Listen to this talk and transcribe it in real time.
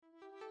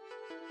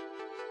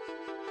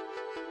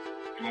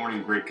Good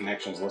morning, Great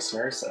Connections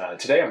listeners.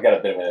 Today I've got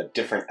a bit of a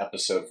different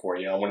episode for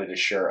you. I wanted to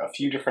share a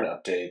few different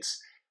updates.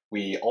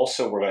 We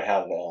also were going to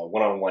have a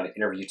one-on-one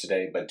interview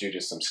today, but due to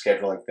some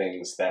scheduling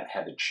things, that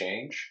had to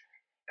change.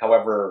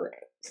 However,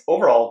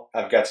 overall,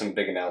 I've got some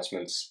big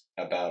announcements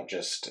about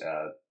just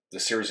the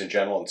series in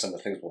general and some of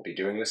the things we'll be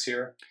doing this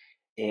year.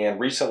 And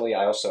recently,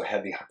 I also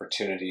had the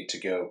opportunity to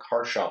go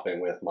car shopping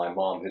with my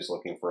mom, who's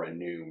looking for a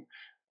new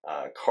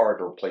car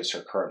to replace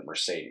her current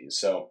Mercedes.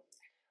 So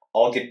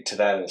I'll get to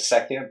that in a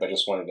second, but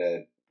just wanted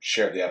to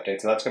share the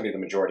updates, and that's going to be the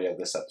majority of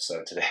this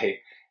episode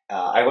today.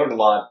 I learned a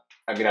lot.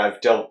 I mean,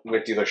 I've dealt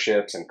with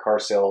dealerships and car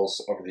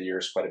sales over the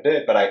years quite a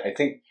bit, but I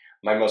think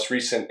my most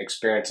recent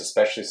experience,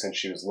 especially since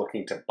she was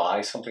looking to buy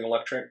something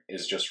electric,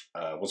 is just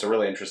was a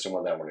really interesting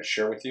one that I want to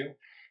share with you.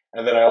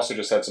 And then I also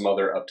just had some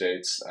other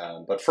updates.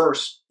 But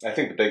first, I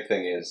think the big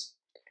thing is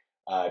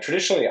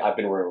traditionally, I've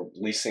been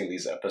releasing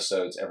these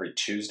episodes every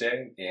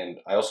Tuesday, and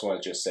I also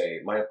want to just say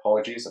my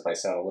apologies if I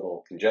sound a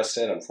little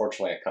congested.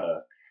 Unfortunately, I kind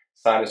of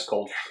sinus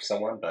cold from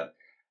someone, but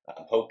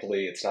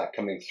hopefully it's not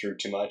coming through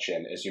too much.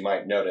 And as you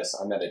might notice,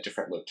 I'm at a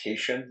different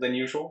location than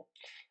usual.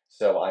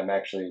 So I'm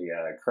actually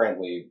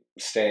currently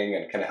staying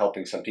and kind of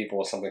helping some people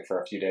with something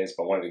for a few days,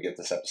 but wanted to get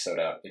this episode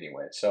out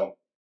anyway. So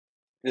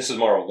this is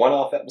more of a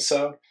one-off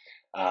episode.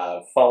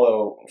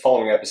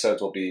 Following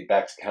episodes will be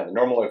back to kind of the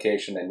normal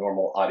location and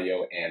normal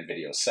audio and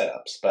video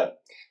setups.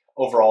 But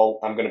overall,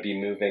 I'm going to be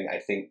moving, I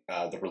think,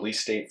 the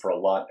release date for a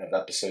lot of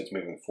episodes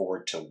moving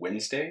forward to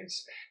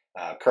Wednesdays.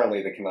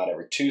 Currently, they come out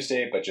every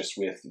Tuesday, but just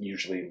with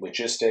usually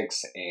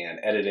logistics and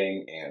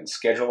editing and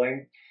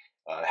scheduling,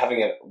 having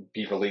it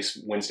be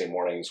released Wednesday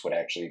mornings would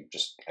actually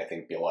just, I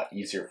think, be a lot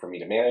easier for me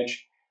to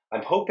manage.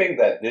 I'm hoping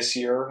that this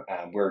year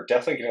we're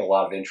definitely getting a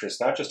lot of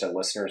interest, not just in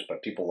listeners,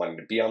 but people wanting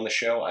to be on the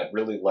show. I'd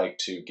really like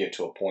to get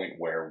to a point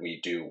where we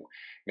do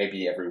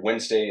maybe every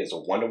Wednesday is a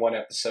one-to-one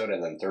episode,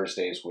 and then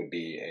Thursdays would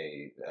be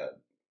a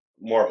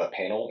more of a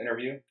panel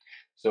interview.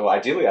 So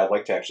ideally, I'd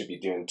like to actually be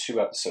doing 2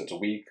 episodes a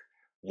week,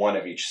 one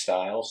of each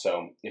style.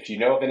 So if you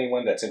know of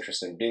anyone that's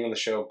interested in being on the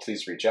show,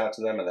 please reach out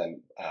to them, and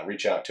then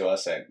reach out to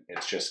us at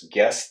it's just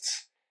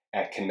guests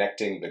at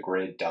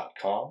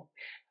connectingthegrid.com.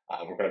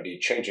 We're going to be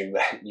changing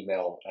that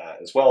email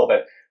as well,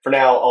 but for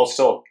now,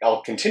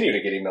 I'll continue to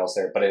get emails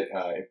there. But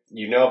if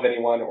you know of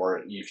anyone,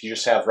 or if you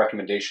just have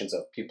recommendations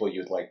of people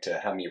you'd like to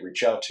have me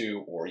reach out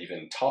to, or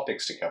even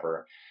topics to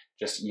cover,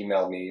 just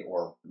email me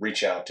or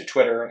reach out to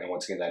Twitter. And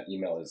once again, that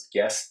email is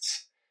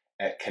guests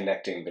at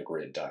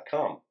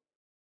connectingthegrid.com.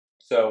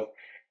 So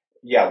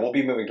yeah, we'll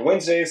be moving to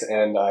Wednesdays,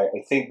 and I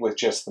think with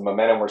just the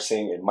momentum we're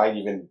seeing, it might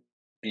even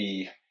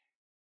be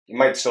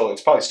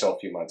it's probably still a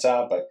few months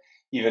out, but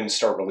even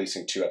start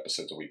releasing 2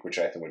 episodes a week, which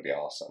I think would be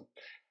awesome.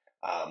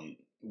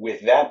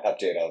 With that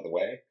update out of the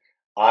way,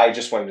 I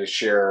just wanted to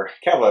share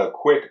kind of a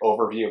quick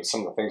overview of some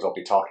of the things I'll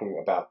be talking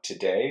about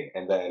today.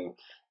 And then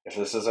if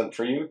this isn't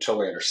for you,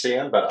 totally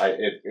understand, but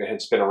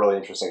it's been a really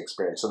interesting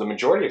experience. So the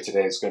majority of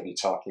today is going to be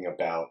talking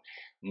about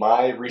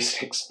my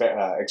recent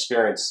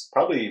experience,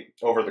 probably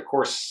over the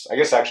course, I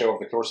guess actually over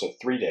the course of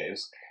 3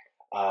 days,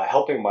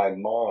 helping my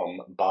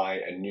mom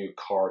buy a new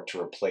car to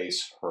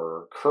replace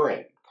her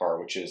current car,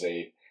 which is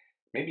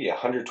maybe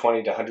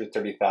 120 to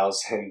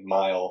 130,000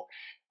 mile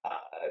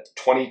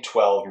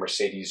 2012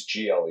 Mercedes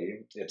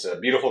GLE. It's a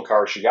beautiful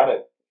car. She got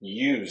it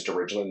used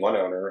originally, one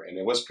owner, and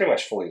it was pretty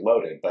much fully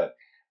loaded, but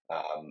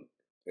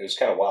it was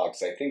kind of wild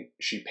because I think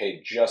she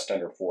paid just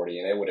under 40,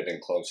 and it would have been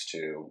close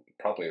to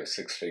probably a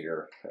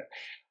six-figure,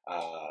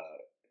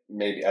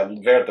 maybe at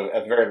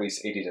the very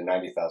least $80,000 to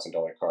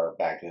 $90,000 car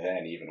back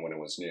then, even when it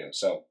was new.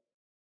 So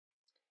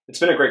it's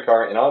been a great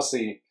car, and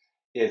honestly,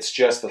 it's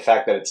just the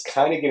fact that it's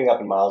kind of getting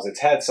up in miles. It's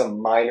had some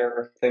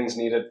minor things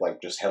needed,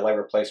 like just headlight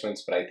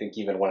replacements, but I think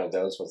even one of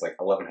those was like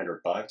 $1,100.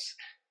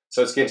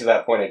 So it's getting to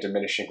that point of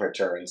diminishing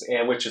returns,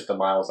 and with just the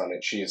miles on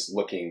it, she's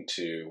looking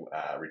to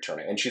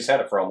return it. And she's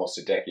had it for almost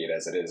a decade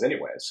as it is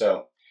anyway.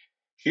 So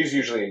she's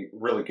usually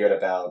really good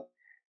about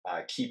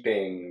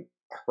keeping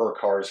her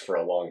cars for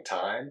a long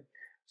time.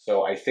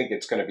 So I think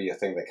it's going to be a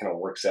thing that kind of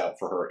works out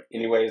for her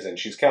anyways. And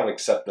she's kind of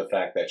accepted the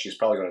fact that she's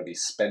probably going to be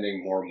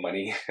spending more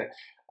money,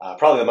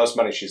 probably the most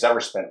money she's ever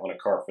spent on a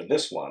car for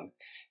this one.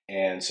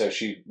 And so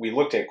we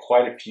looked at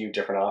quite a few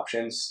different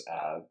options.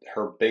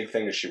 Her big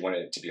thing is she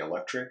wanted it to be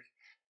electric.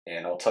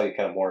 And I'll tell you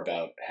kind of more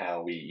about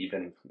how we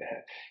even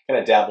kind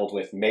of dabbled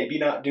with maybe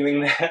not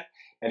doing that,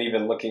 and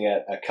even looking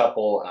at a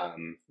couple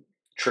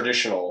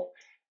traditional,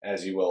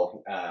 as you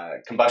will,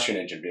 combustion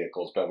engine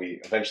vehicles, but we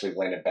eventually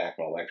landed back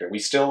on electric. We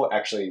still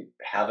actually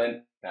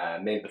haven't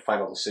made the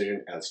final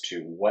decision as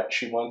to what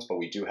she wants, but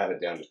we do have it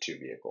down to 2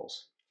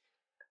 vehicles.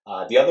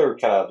 The other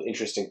kind of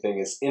interesting thing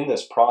is in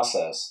this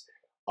process,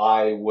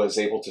 I was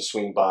able to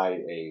swing by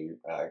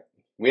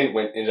we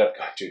ended up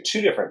going to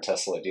 2 different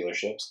Tesla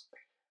dealerships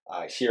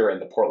here in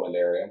the Portland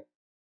area.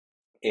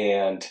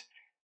 And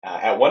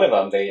at one of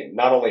them, they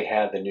not only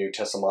had the new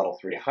Tesla Model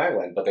 3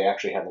 Highland, but they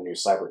actually had the new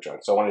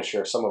Cybertruck. So I wanted to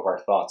share some of our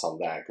thoughts on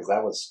that, because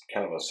that was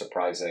kind of a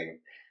surprising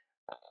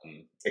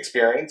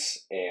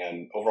experience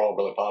and overall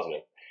really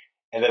positive.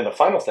 And then the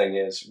final thing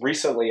is,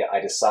 recently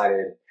I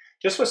decided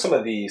just with some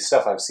of the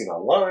stuff I've seen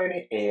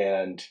online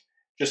and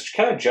just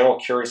kind of general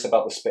curiosity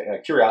about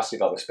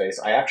the space,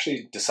 I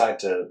actually decided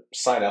to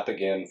sign up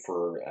again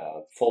for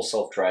full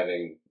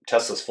self-driving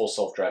Tesla's full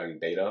self-driving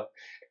beta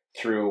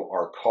through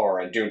our car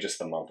and doing just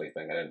the monthly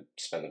thing. I didn't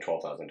spend the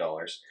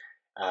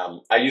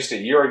 $12,000. I used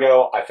it a year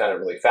ago. I found it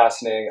really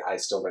fascinating. I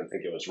still didn't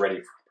think it was ready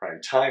for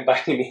prime time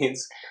by any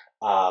means.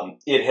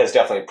 It has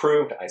definitely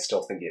improved. I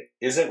still think it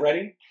isn't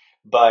ready.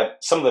 But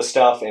some of the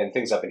stuff and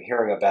things I've been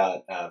hearing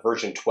about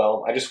version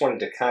 12, I just wanted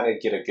to kind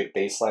of get a good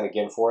baseline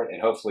again for it.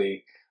 And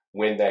hopefully,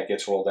 when that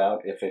gets rolled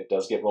out, if it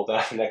does get rolled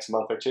out in the next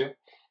month or two,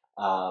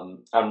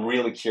 I'm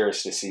really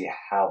curious to see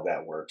how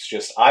that works.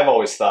 Just, I've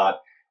always thought,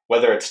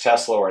 whether it's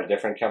Tesla or a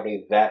different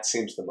company, that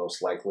seems the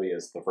most likely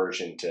as the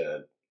version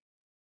to,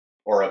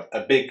 or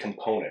a big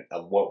component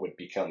of what would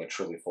become a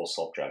truly full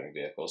self-driving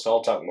vehicle. So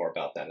I'll talk more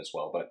about that as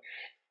well. But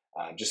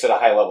just at a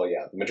high level,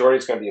 yeah, the majority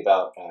is going to be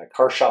about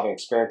car shopping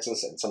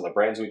experiences and some of the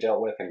brands we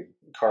dealt with and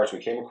cars we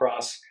came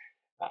across.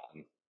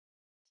 Um,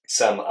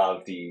 some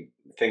of the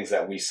things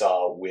that we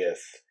saw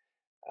with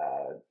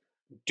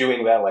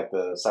doing that, like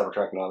the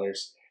Cybertruck and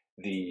others,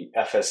 the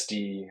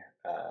FSD,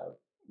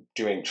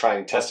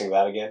 testing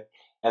that again.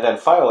 And then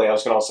finally, I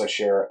was going to also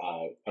share,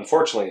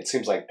 unfortunately, it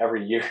seems like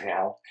every year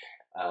now,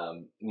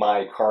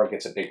 my car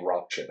gets a big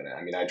rock chip in it.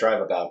 I mean, I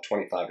drive about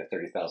 25 to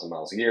 30,000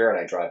 miles a year, and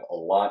I drive a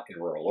lot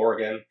in rural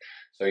Oregon.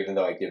 So even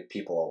though I give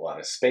people a lot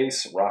of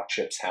space, rock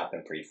chips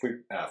happen pretty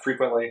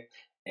frequently.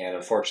 And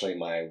unfortunately,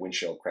 my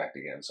windshield cracked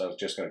again. So I was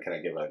just going to kind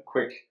of give a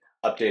quick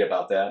update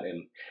about that.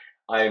 And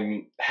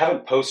I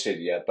haven't posted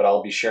yet, but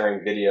I'll be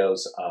sharing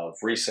videos of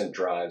recent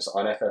drives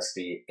on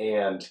FSD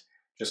and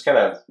just kind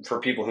of for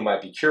people who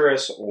might be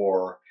curious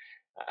or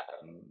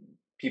um,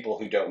 people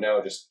who don't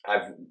know, just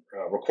I've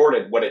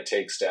recorded what it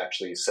takes to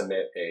actually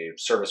submit a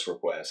service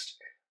request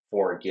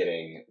for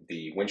getting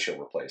the windshield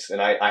replaced.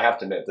 And I have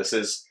to admit, this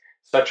is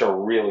such a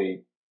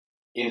really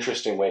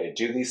interesting way to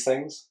do these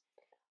things.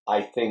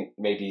 I think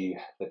maybe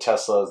the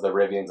Teslas, the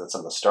Rivians, and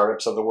some of the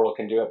startups of the world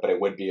can do it, but it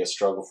would be a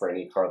struggle for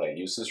any car that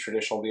uses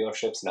traditional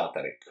dealerships. Not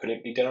that it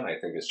couldn't be done. I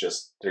think it's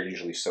just they're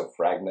usually so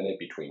fragmented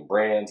between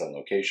brands and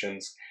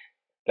locations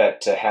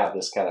that to have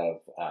this kind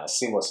of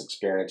seamless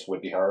experience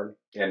would be hard.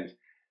 And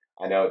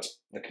I know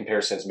the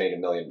comparison is made a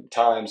million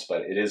times,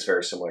 but it is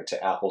very similar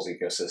to Apple's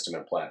ecosystem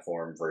and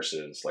platform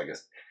versus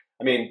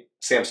I mean,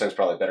 Samsung's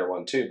probably a better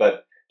one too,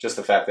 but just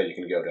the fact that you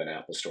can go to an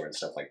Apple store and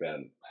stuff like that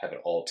and have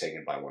it all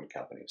taken by one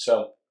company.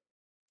 So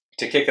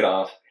to kick it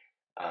off,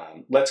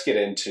 let's get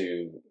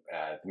into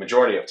the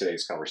majority of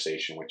today's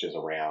conversation, which is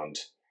around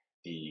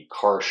the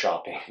car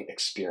shopping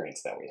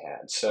experience that we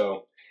had.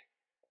 So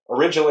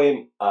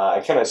originally,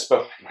 I kind of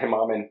spoke with my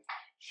mom, and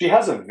she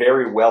has a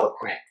very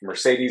well-equipped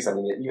Mercedes. I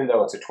mean, even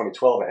though it's a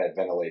 2012, it had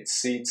ventilated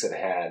seats, it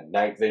had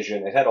night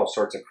vision, it had all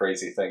sorts of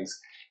crazy things.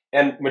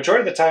 And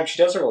majority of the time,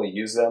 she doesn't really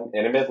use them.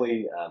 And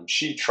admittedly,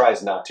 she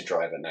tries not to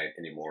drive at night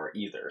anymore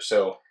either.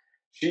 So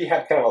she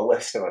had kind of a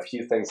list of a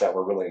few things that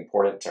were really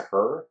important to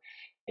her.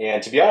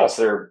 And to be honest,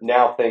 they're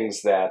now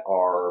things that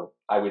are,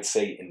 I would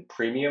say, in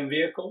premium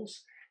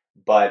vehicles,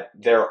 but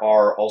there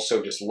are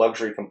also just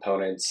luxury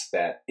components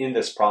that in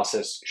this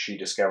process she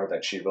discovered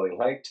that she really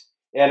liked.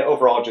 And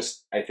overall,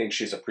 just I think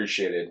she's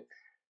appreciated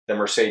the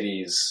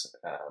Mercedes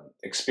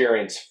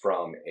experience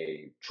from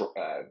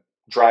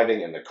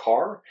driving in the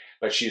car,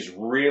 but she's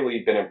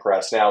really been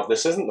impressed. Now,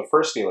 this isn't the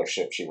first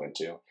dealership she went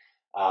to,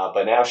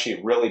 but now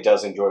she really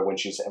does enjoy when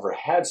she's ever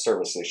had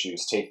service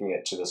issues, taking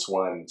it to this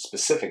one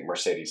specific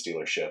Mercedes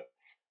dealership.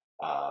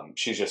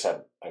 She's just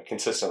had a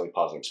consistently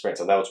positive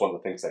experience, and that was one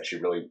of the things that she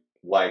really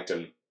liked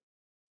and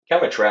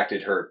kind of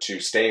attracted her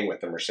to staying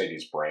with the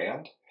Mercedes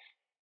brand,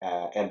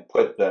 and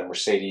put the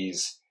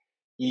Mercedes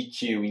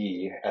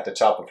EQE at the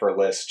top of her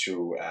list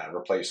to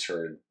replace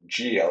her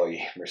GLE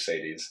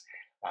Mercedes,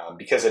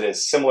 because it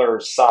is similar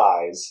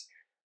size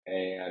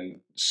and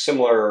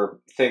similar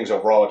things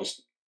overall.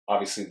 Just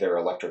obviously their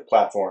electric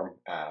platform.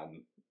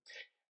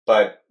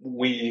 But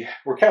we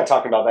were kind of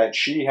talking about that.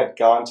 She had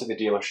gone to the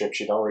dealership,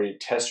 she'd already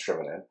test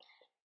driven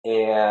it,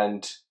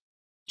 and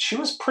she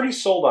was pretty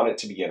sold on it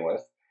to begin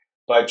with.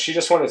 But she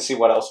just wanted to see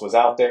what else was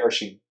out there.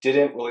 She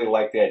didn't really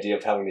like the idea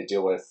of having to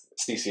deal with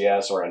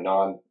CCS or a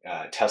non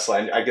Tesla.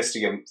 And I guess to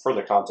give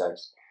further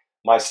context,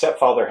 my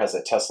stepfather has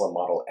a Tesla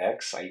Model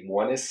X. I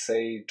want to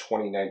say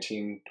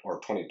 2019 or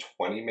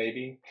 2020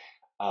 maybe.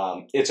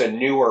 It's a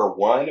newer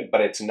one,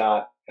 but it's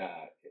not.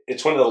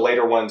 It's one of the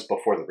later ones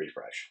before the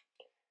refresh.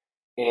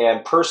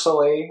 And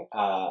personally,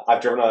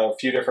 I've driven a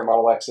few different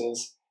Model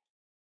X's.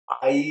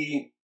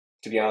 I,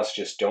 to be honest,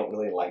 just don't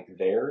really like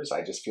theirs.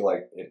 I just feel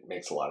like it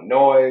makes a lot of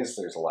noise.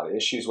 There's a lot of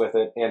issues with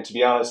it. And to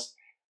be honest,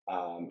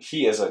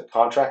 he is a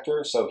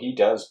contractor, so he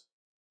does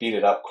beat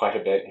it up quite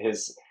a bit.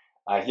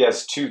 He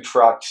has two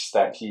trucks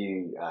that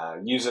he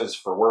uses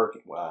for work.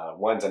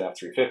 One's an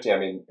F-350. I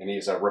mean, and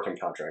he's a roofing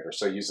contractor,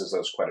 so he uses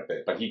those quite a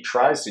bit. But he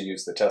tries to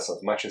use the Tesla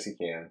as much as he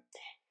can.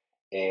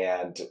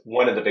 And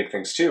one of the big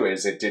things too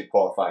is it did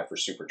qualify for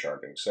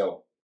supercharging.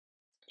 So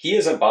he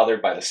isn't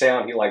bothered by the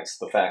sound. He likes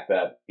the fact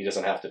that he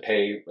doesn't have to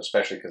pay,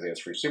 especially because he has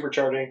free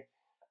supercharging.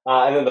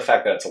 and then the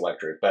fact that it's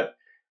electric. But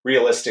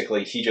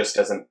realistically, he just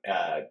doesn't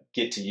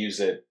get to use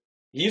it.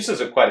 He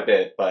uses it quite a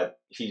bit, but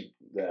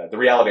the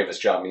reality of his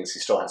job means he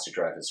still has to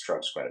drive his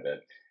trucks quite a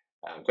bit.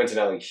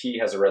 Coincidentally, he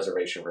has a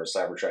reservation for a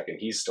Cybertruck, and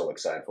he's still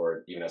excited for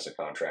it, even as a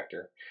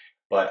contractor.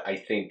 But I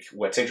think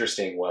what's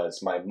interesting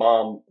was my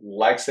mom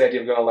likes the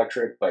idea of going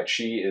electric, but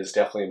she is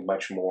definitely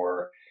much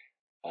more,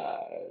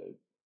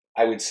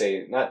 I would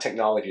say, not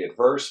technology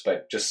adverse,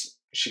 but just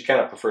she kind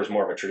of prefers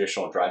more of a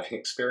traditional driving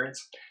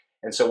experience.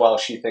 And so while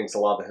she thinks a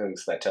lot of the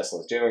things that Tesla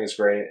is doing is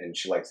great, and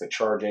she likes the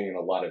charging and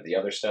a lot of the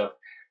other stuff,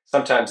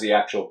 sometimes the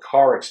actual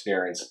car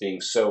experience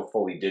being so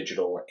fully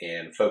digital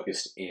and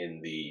focused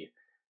in the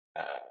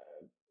uh,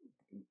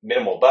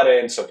 minimal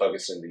buttons, so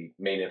focused in the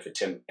main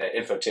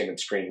infotainment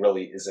screen,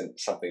 really isn't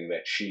something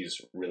that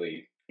she's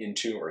really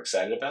into or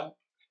excited about.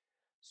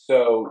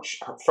 So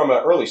from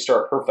an early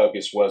start, her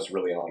focus was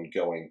really on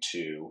going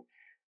to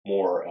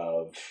more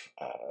of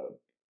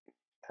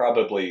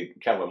probably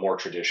kind of a more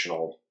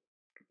traditional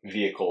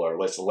vehicle or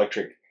less a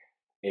electric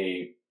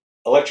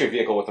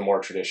vehicle with a more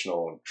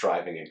traditional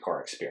driving and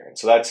car experience.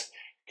 So that's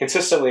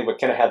consistently what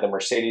kind of had the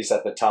Mercedes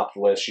at the top of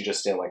the list. She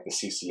just didn't like the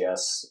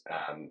CCS,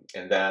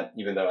 and that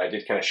even though I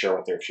did kind of share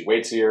with her if she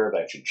waits a year,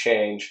 that should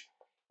change.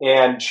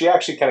 And she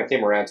actually kind of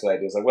came around to the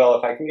idea, like, well,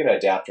 if I can get an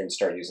adapter and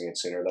start using it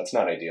sooner, that's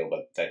not ideal,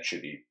 but that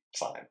should be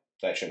fine.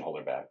 That shouldn't hold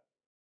her back.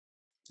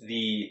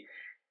 The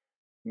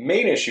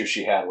main issue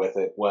she had with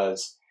it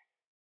was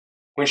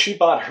when she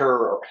bought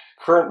her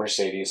current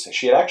Mercedes,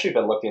 she had actually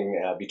been looking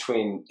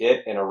between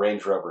it and a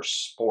Range Rover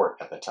Sport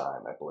at the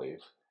time, I believe,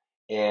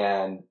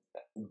 and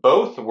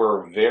both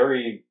were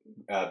very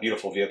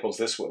beautiful vehicles.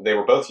 They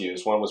were both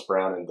used. One was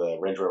brown, and the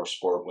Range Rover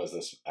Sport was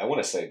this, I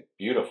want to say,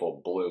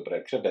 beautiful blue, but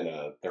it could have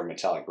been their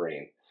metallic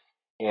green.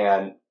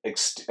 And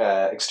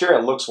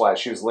exterior looks wise,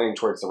 she was leaning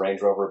towards the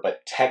Range Rover,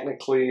 but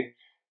technically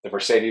the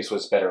Mercedes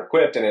was better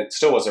equipped, and it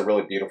still was a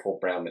really beautiful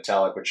brown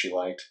metallic, which she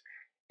liked.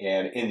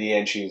 And in the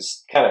end,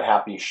 she's kind of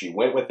happy she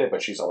went with it,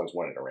 but she's always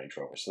wanted a Range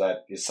Rover. So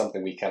that is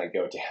something we kind of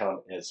go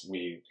down as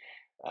we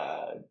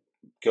uh,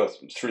 go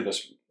through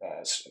this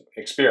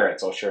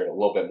experience. I'll share a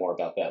little bit more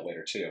about that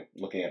later too,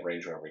 looking at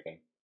Range Rover again.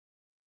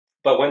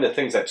 But one of the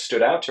things that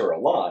stood out to her a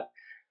lot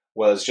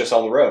was just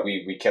on the road,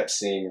 we kept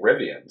seeing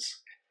Rivians.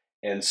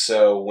 And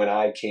so when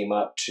I came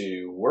up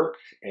to work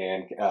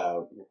and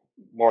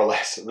more or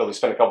less really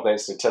spent a couple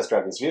days to test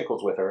drive these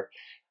vehicles with her,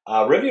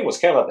 Rivian was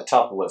kind of at the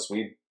top of the list.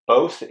 We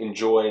both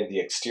enjoyed the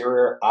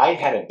exterior. I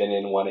hadn't been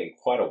in one in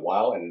quite a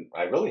while, and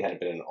I really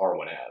hadn't been in an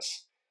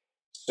R1S.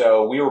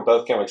 So we were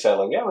both kind of excited,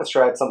 like, yeah, let's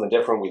try something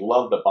different. We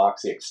loved the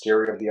boxy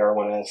exterior of the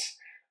R1S.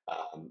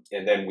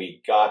 And then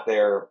we got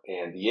there,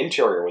 and the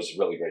interior was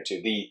really great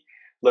too. The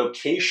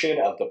location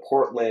of the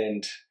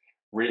Portland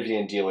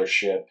Rivian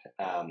dealership,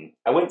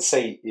 I wouldn't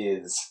say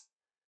it's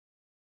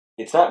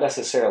not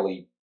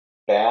necessarily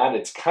bad.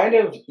 It's kind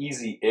of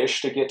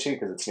easy-ish to get to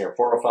because it's near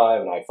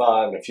 405 and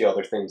I-5 and a few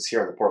other things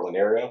here in the Portland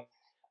area.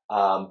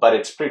 But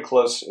it's pretty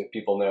close, if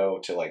people know,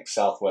 to like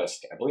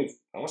Southwest. I believe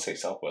I want to say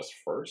Southwest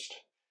First.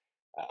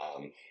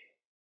 Um,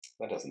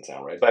 that doesn't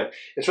sound right, but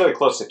it's really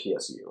close to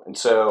PSU. And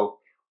so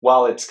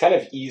while it's kind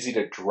of easy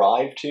to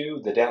drive to,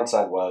 the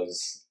downside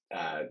was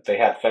they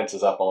had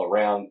fences up all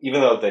around.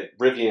 Even though the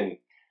Rivian,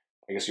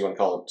 I guess you want to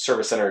call it,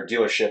 service center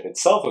dealership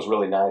itself was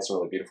really nice and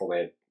really beautiful, they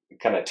had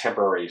kind of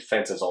temporary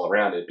fences all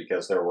around it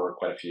because there were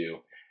quite a few,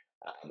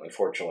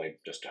 unfortunately,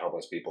 just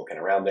homeless people kind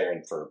of around there,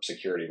 and for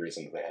security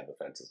reasons, they had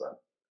the fences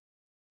up.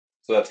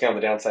 So that's kind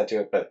of the downside to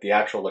it, but the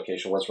actual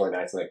location was really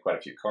nice, and they had quite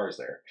a few cars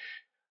there.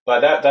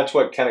 But that's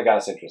what kind of got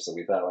us interested.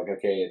 We thought, like,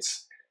 okay,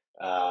 it's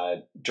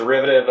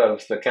derivative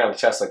of the kind of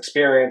Tesla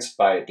experience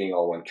by it being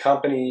all one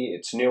company.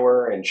 It's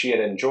newer, and she had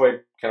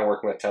enjoyed kind of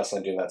working with Tesla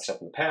and doing that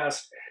stuff in the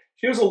past.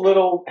 She was a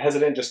little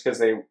hesitant just because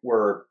they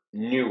were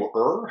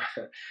newer.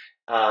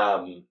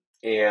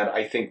 And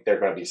I think they're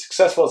going to be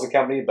successful as a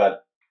company,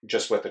 but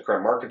just with the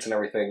current markets and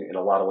everything, in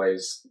a lot of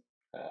ways,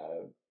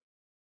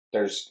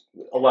 there's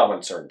a lot of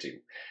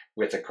uncertainty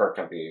with a car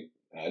company,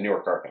 a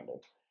newer car company.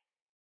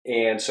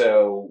 And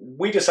so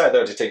we decided,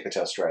 though, to take the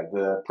test drive.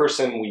 The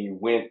person we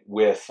went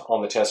with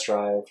on the test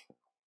drive,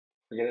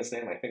 forget his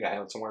name, I think I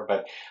have it somewhere,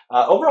 but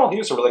overall, he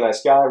was a really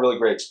nice guy, really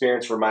great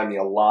experience, reminded me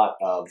a lot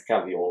of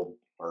kind of the old,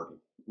 or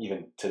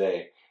even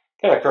today,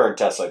 kind of current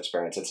Tesla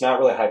experience. It's not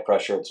really high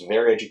pressure, it's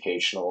very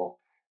educational.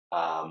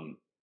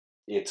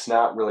 It's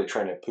not really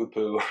trying to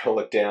poo-poo or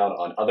look down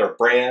on other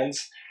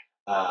brands.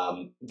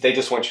 They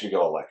just want you to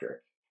go electric.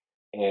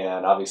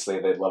 And obviously,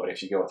 they'd love it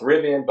if you go with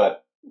Rivian,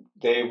 but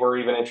they were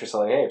even interested,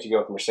 like, hey, if you go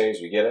with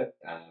Mercedes, we get it.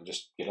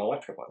 Just get an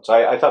electric one. So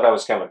I thought that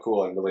was kind of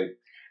cool and really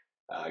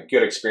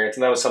good experience.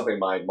 And that was something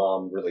my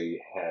mom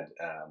really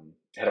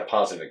had a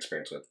positive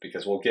experience with,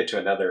 because we'll get to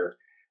another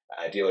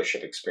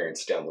dealership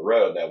experience down the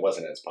road that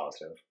wasn't as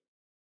positive.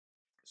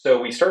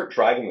 So we start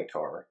driving the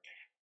car.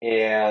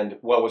 And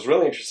what was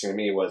really interesting to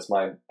me was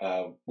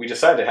we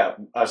decided to have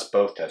us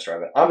both test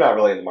drive it. I'm not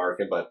really in the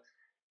market, but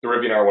the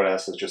Rivian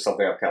R1S is just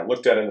something I've kind of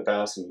looked at in the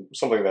past and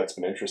something that's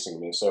been interesting to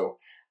me. So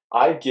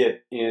I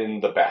get in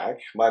the back.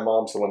 My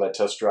mom's the one that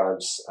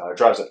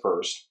drives it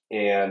first,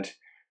 and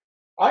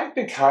I've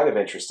been kind of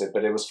interested,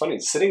 but it was funny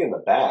sitting in the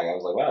back. I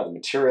was like, wow, the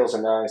materials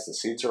are nice, the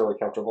seats are really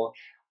comfortable.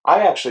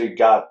 I actually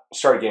got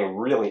started getting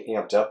really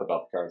amped up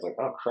about the car. I was like,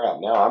 oh crap,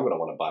 now I'm going to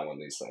want to buy one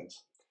of these things.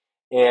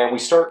 And we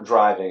start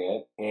driving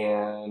it,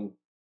 and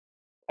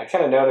I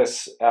kind of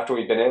notice after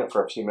we've been in it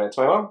for a few minutes,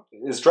 my mom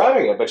is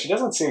driving it, but she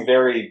doesn't seem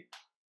very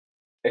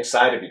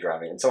excited to be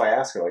driving it. And so I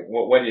ask her, like,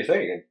 what do you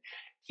think? And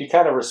she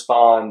kind of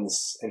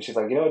responds, and she's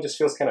like, it just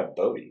feels kind of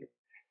boaty.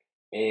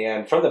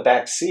 And from the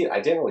back seat, I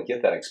didn't really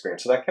get that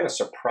experience. So that kind of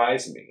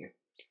surprised me.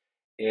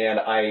 And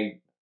I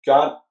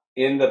got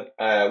in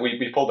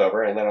we pulled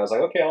over, and then I was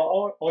like, okay,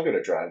 I'll give it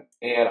a drive.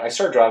 And I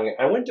started driving it.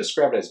 I wouldn't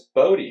describe it as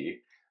boaty,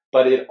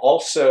 but it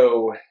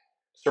also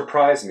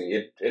surprised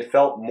me. It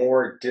felt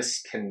more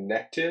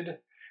disconnected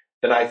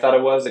than I thought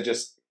it was. It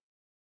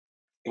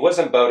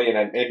wasn't boaty,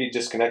 and maybe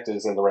disconnected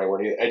isn't the right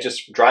word. I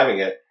just driving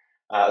it,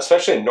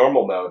 especially in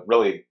normal mode,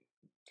 really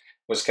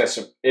was kind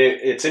of.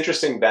 It's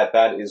interesting that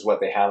that is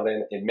what they have it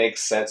in. It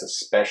makes sense,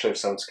 especially if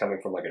someone's coming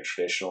from like a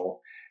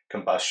traditional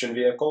combustion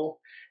vehicle.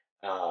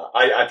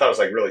 I thought it was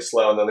like really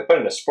slow, and then they put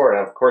it in a sport,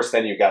 and of course,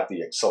 then you got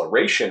the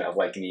acceleration of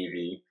like an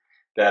EV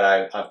that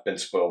I've been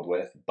spoiled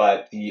with.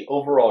 But the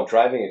overall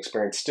driving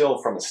experience,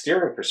 still from a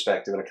steering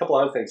perspective, and a couple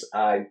other things,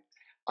 I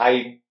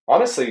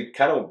honestly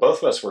kind of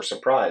both of us were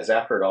surprised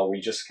after it all.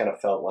 We just kind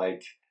of felt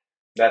like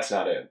that's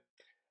not it.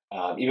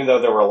 Even though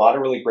there were a lot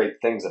of really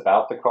great things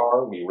about the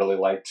car, we really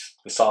liked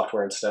the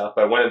software and stuff.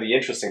 But one of the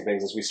interesting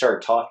things is we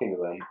started talking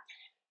to them.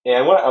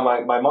 And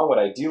my mom would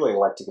ideally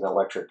like to get an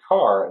electric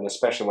car, and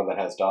especially one that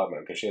has dog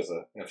mode, because she has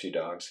a few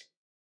dogs.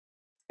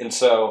 And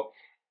so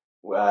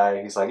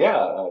he's like,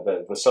 yeah,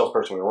 the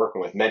salesperson we were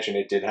working with mentioned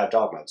it did have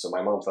dog mode. So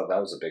my mom thought that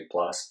was a big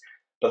plus.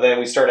 But then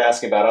we started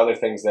asking about other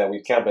things that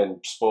we've kind of been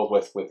spoiled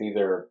with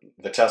either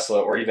the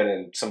Tesla or even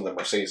in some of the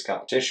Mercedes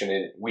competition.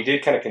 And we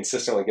did kind of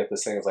consistently get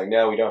this thing. It's like,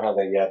 no, we don't have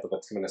that yet, but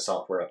that's coming a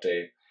software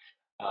update,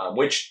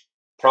 which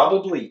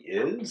probably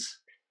is.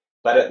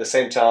 But at the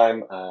same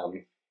time,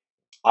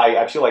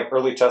 I feel like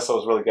early Tesla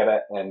was really good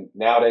at, and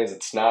nowadays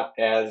it's not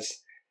as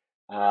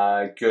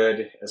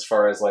good as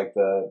far as like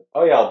oh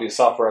yeah, I'll be a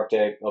software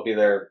update. I'll be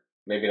there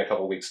maybe in a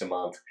couple of weeks to a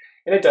month.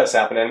 And it does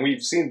happen. And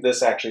we've seen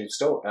this actually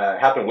still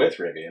happen with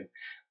Rivian.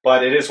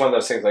 But it is one of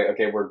those things like,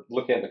 okay, we're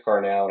looking at the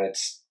car now, and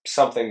it's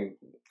something,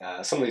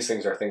 some of these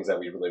things are things that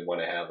we really want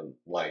to have and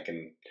like.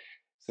 And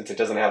since it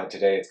doesn't have it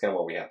today, it's kind of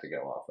what we have to go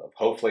off of.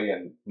 Hopefully,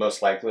 and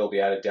most likely, it'll be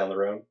added down the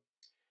road.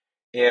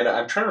 And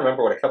I'm trying to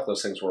remember what a couple of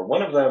those things were.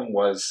 One of them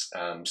was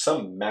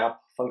some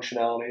map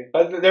functionality,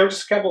 but there were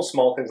just a couple of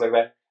small things like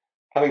that.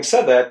 Having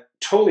said that,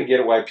 totally get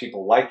it why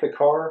people like the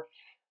car,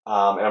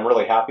 and I'm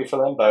really happy for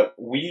them. But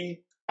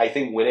I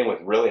think, went in with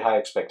really high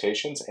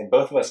expectations, and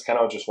both of us kind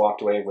of just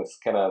walked away with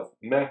kind of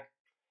meh,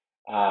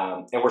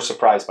 and we're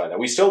surprised by that.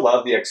 We still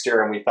love the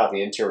exterior, and we thought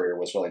the interior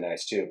was really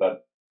nice too.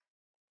 But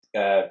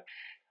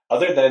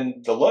other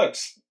than the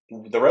looks,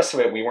 the rest of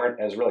it we weren't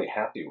as really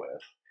happy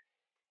with.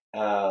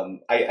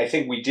 I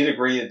think we did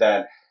agree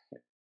that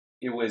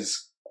it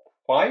was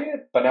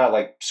quiet, but not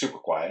like super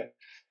quiet.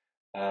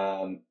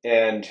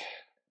 And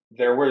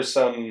there were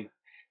some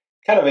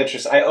kind of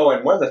interest. And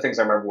one of the things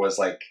I remember was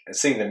like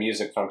seeing the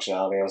music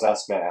functionality. I was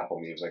asking about Apple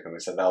Music, and they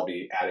said that'll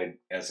be added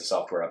as a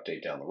software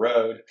update down the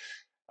road.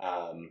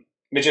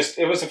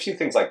 It was a few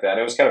things like that.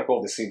 It was kind of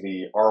cool to see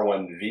the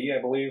R1V,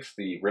 I believe,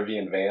 the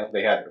Rivian van.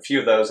 They had a few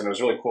of those, and it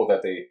was really cool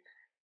that they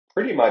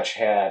pretty much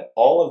had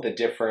all of the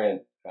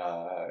different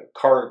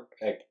car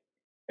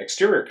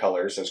exterior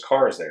colors as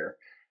cars there.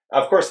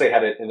 Of course, they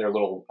had it in their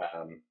little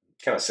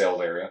kind of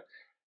sales area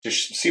to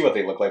see what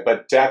they look like,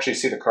 but to actually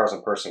see the cars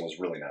in person was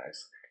really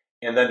nice.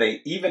 And then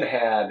they even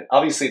had,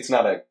 obviously it's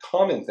not a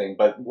common thing,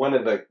 but one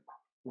of the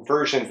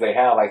versions they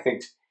have, I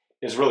think,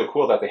 is really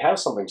cool that they have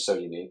something so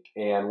unique.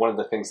 And one of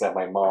the things that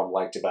my mom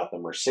liked about the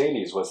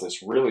Mercedes was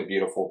this really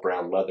beautiful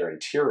brown leather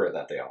interior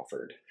that they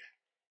offered.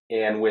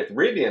 And with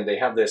Rivian, they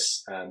have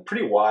this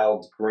pretty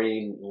wild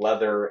green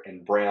leather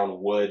and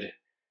brown wood.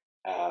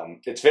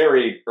 It's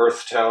very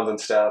earth toned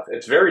and stuff.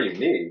 It's very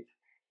unique.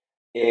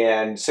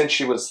 And since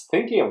she was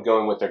thinking of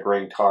going with a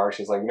green car,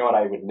 she's like, you know what,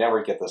 I would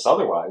never get this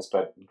otherwise,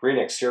 but green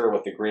exterior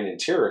with the green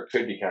interior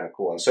could be kind of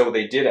cool. And so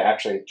they did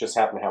actually just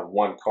happen to have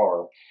one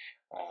car.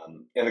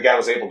 And the guy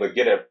was able to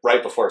get it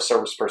right before a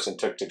service person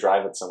took to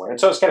drive it somewhere. And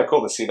so it's kind of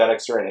cool to see that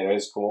exterior, and it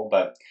is cool.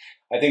 But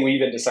I think we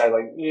even decided,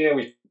 like, yeah,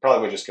 we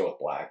probably would just go with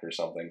black or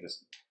something.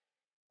 Just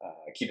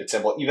keep it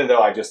simple, even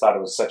though I just thought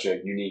it was such a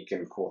unique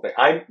and cool thing.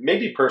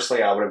 Maybe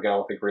personally I would have gone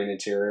with the green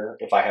interior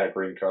if I had a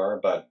green car,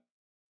 but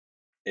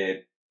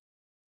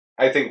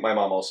I think my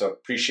mom also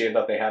appreciated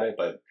that they had it,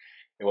 but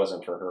it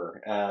wasn't for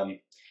her.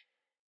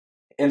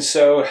 And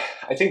so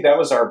I think that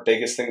was our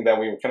biggest thing that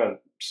we were kind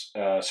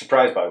of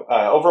surprised by.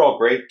 Overall,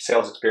 great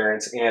sales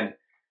experience. And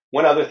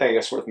one other thing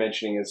that's worth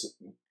mentioning is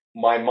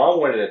my mom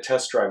wanted to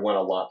test drive one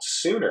a lot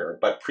sooner,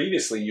 but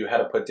previously you had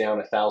to put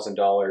down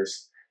 $1,000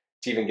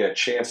 to even get a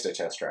chance to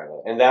test drive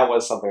it. And that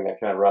was something that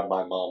kind of rubbed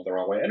my mom the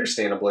wrong way,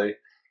 understandably.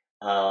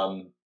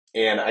 And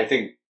I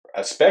think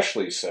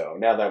especially so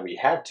now that we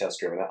have test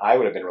driven it, I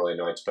would have been really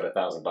annoyed to put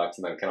 $1,000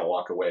 and then kind of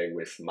walk away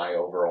with my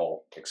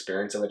overall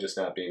experience of it just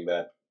not being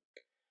that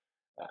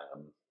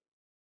um,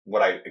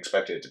 what I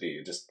expected it to be.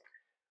 It just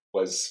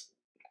was,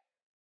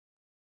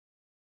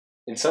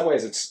 in some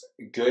ways, it's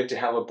good to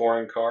have a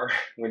boring car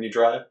when you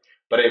drive,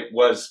 but it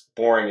was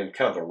boring in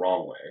kind of the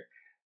wrong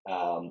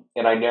way.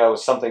 And I know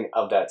something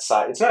of that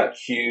size. It's not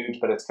huge,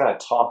 but it's kind of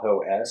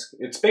Tahoe-esque.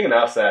 It's big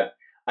enough that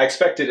I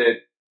expected it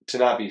to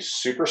not be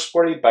super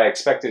sporty, but I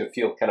expected to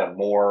feel kind of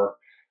more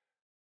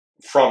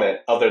from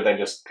it other than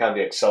just kind of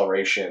the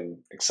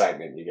acceleration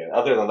excitement you get.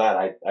 Other than that,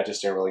 I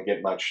just didn't really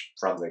get much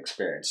from the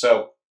experience.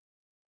 So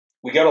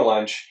we go to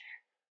lunch,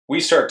 we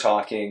start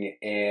talking,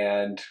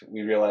 and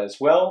we realize,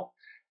 well,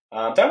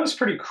 that was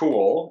pretty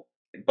cool,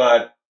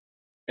 but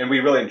and we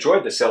really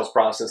enjoyed the sales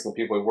process and the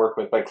people we work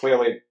with, but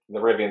clearly the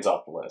Rivian's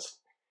off the list.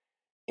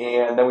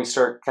 And then we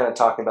start kind of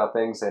talking about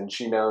things, and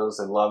she knows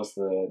and loves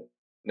the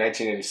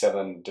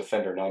 1987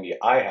 Defender 90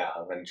 I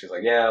have, and she's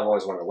like, "Yeah, I've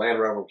always wanted a Land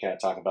Rover." We kind of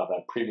talked about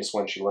that previous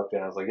one she looked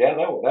at. I was like, "Yeah,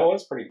 that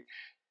was pretty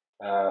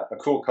a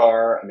cool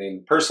car." I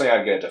mean, personally,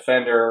 I'd get a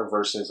Defender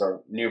versus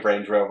our new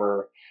Range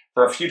Rover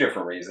for a few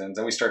different reasons.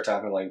 And we start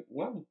talking like,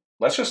 well,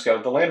 let's just go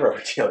to the Land Rover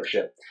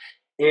dealership.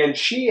 And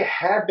she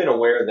had been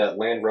aware that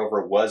Land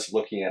Rover was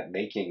looking at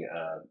making.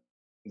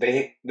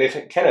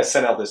 They've kind of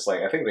sent out this,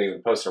 like, I think they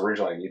even posted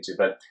originally on YouTube,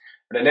 but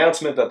an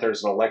announcement that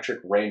there's an electric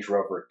Range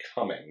Rover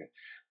coming,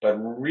 but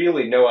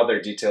really no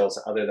other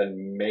details other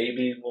than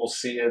maybe we'll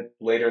see it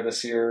later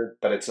this year,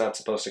 but it's not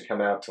supposed to come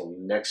out till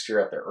next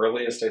year at the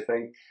earliest, I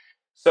think.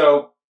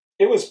 So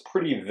it was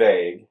pretty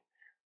vague,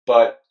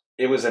 but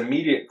it was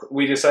immediate.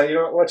 We decided, you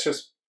know what, let's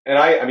just. And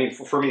I mean,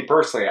 for me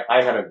personally,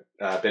 I hadn't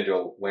been to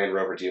a Land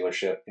Rover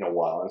dealership in a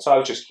while, and so I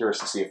was just curious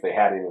to see if they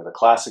had any of the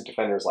classic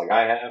Defenders like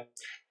I have,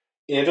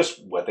 and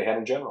just what they had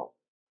in general.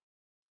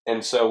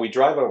 And so we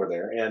drive over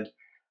there, and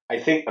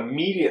I think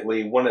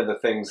immediately one of the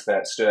things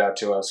that stood out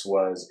to us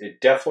was it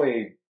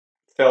definitely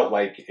felt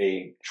like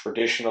a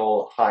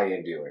traditional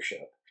high-end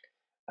dealership.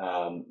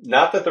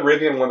 Not that the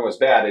Rivian one was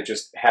bad; it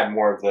just had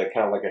more of the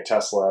kind of like a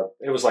Tesla.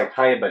 It was like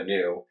high-end but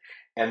new.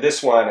 And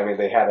this one, I mean,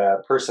 they had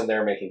a person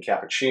there making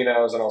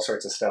cappuccinos and all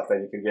sorts of stuff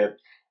that you could get,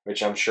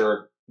 which I'm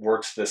sure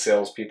works the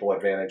salespeople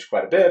advantage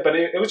quite a bit. But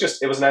it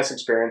was a nice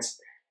experience.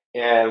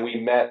 And we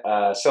met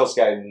a sales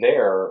guy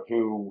there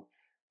who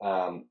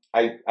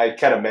I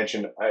kind of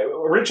mentioned.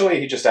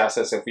 Originally, he just asked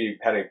us if we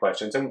had any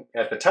questions. And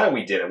at the time,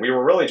 we didn't. We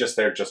were really just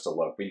there just to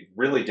look. We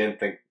really didn't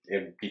think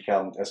it would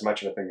become as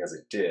much of a thing as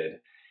it did.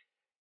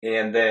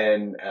 And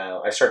then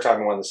I started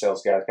talking to one of the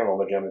sales guys, kind of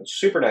a gentleman,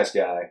 super nice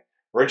guy,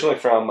 originally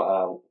from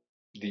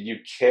the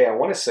UK, I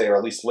want to say, or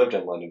at least lived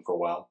in London for a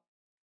while.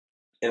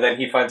 And then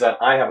he finds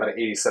out I have an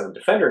 87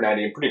 Defender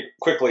 90, and pretty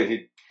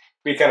quickly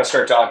we kind of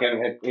start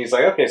talking. And he's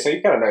like, okay, so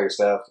you kind of know your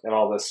stuff and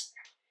all this.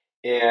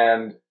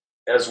 And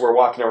as we're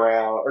walking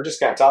around, or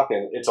just kind of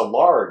talking, it's a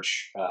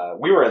large,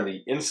 we were in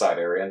the inside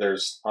area, and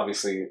there's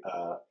obviously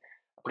a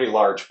pretty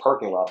large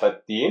parking lot,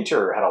 but the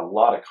interior had a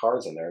lot of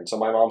cars in there. And so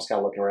my mom's kind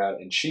of looking around,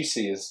 and she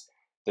sees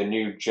the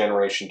new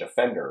generation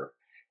Defender.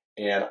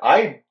 And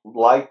I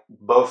like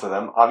both of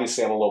them.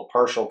 Obviously, I'm a little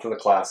partial to the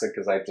classic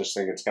because I just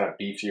think it's kind of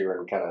beefier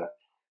and kind of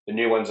the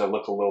new ones that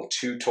look a little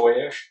too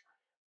toyish.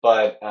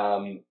 But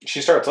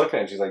she starts looking at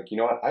it and she's like, you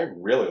know what? I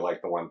really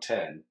like the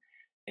 110.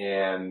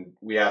 And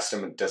we asked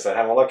him, does that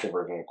have an electric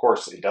version? Of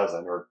course, it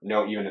doesn't, or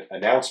no even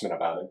announcement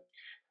about it.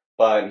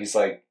 But he's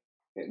like,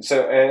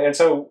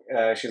 so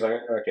she's like,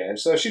 okay. And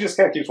so she just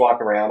kind of keeps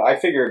walking around. I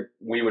figured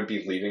we would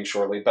be leaving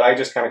shortly, but I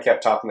just kind of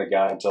kept talking to the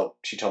guy until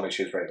she told me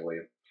she was ready to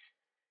leave.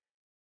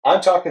 I'm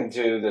talking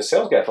to the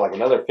sales guy for like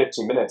another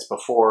 15 minutes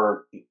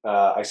before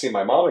I see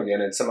my mom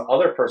again, and some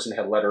other person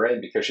had let her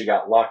in because she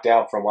got locked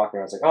out from walking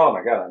around. I was like, oh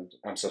my God,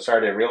 I'm so sorry,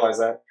 I didn't realize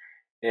that.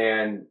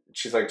 And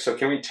she's like, so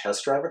can we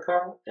test drive a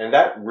car? And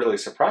that really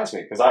surprised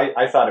me because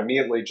I thought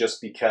immediately, just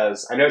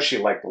because I know she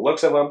liked the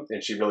looks of them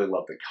and she really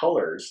loved the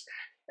colors.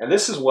 And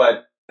this is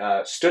what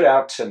stood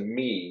out to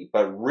me,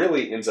 but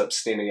really ends up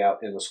standing out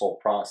in this whole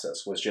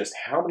process, was just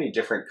how many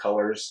different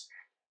colors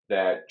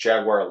that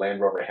Jaguar and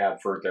Land Rover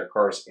had for their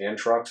cars and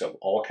trucks of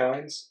all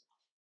kinds.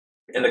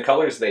 And the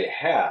colors they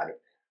had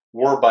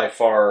were by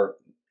far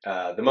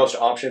the most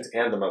options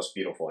and the most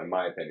beautiful, in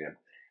my opinion.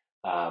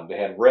 They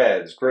had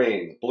reds,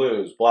 greens,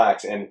 blues,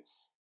 blacks, and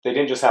they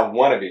didn't just have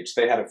one of each.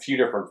 They had a few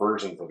different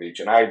versions of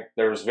each. And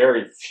there was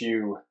very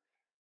few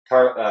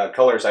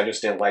colors I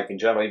just didn't like in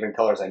general, even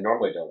colors I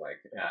normally don't like,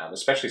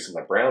 especially some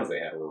of the browns they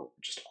had were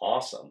just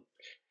awesome.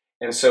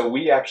 And so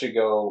we actually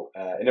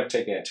end up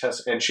taking a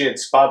test, and she had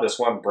spotted this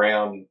one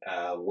brown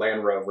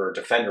Land Rover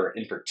Defender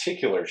in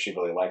particular she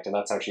really liked, and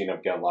that's how she ended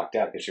up getting locked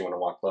out because she wanted to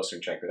walk closer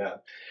and check it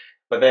out.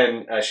 But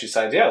then she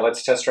decided, yeah,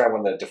 let's test drive one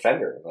of the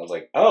Defender. And I was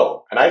like,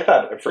 oh. And I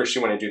thought at first she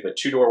wanted to do the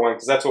two-door one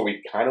because that's what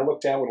we kind of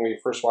looked at when we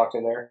first walked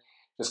in there,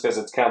 just because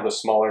it's kind of the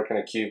smaller, kind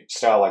of cute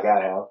style like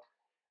I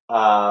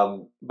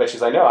have. But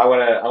she's like, no, I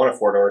want a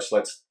four-door,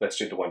 so let's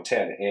do the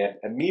 110. And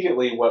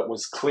immediately what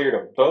was clear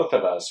to both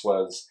of us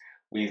was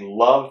we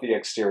love the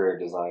exterior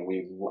design.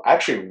 We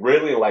actually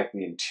really like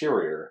the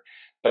interior.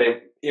 but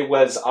it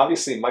was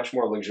obviously much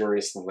more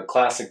luxurious than the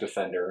classic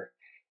Defender,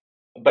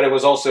 but it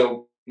was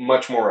also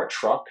much more a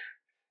truck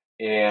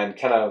and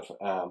kind of,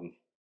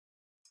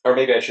 or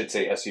maybe I should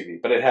say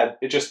SUV, but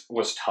it just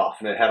was tough,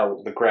 and it had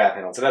the grab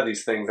handles. It had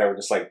these things that were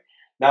just like,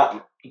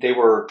 not, they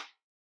were,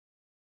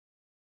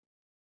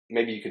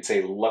 maybe you could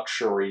say,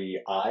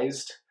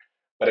 luxuryized,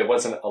 but it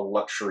wasn't a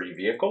luxury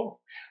vehicle.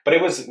 But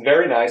it was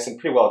very nice and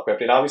pretty well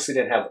equipped. It obviously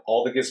didn't have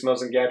all the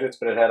gizmos and gadgets,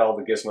 but it had all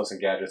the gizmos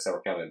and gadgets that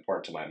were kind of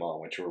important to my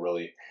mom, which were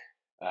really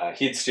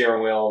heated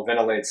steering wheel,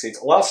 ventilated seats,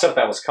 a lot of stuff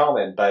that was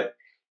common. But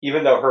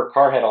even though her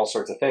car had all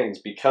sorts of things,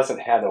 because it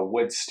had a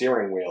wood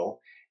steering wheel,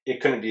 it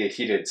couldn't be a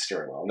heated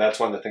steering wheel. And that's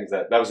one of the things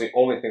that was the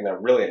only thing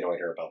that really annoyed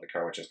her about the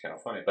car, which is kind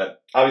of funny.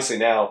 But obviously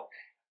now,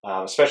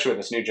 especially with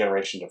this new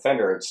generation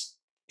Defender, it's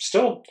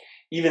still,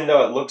 even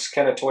though it looks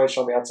kind of toyish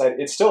on the outside,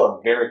 it's still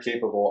a very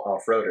capable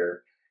off-roader.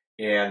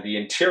 And the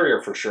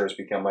interior for sure has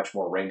become much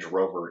more Range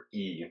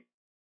Rover-y.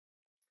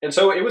 And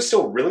so it was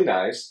still really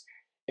nice,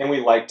 and we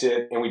liked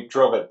it, and we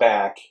drove it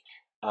back.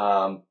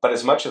 But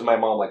as much as my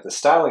mom liked the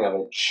styling of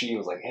it, she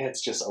was like, hey,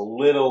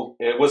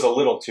 it was a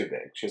little too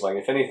big. She was like,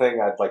 if anything,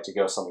 I'd like to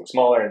go something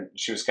smaller. And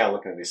she was kind of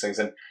looking at these things.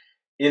 And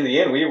in the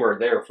end, we were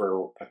there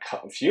for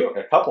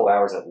a couple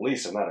hours at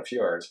least, if not a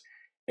few hours.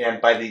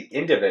 And by the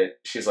end of it,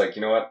 she's like,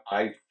 you know what?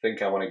 I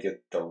think I want to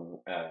get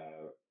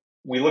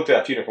we looked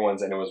at a few different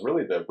ones, and it was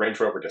really the Range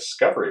Rover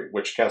Discovery,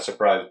 which kind of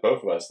surprised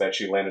both of us that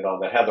she landed on,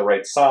 that had the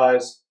right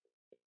size,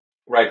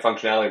 right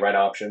functionality, right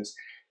options.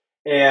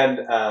 And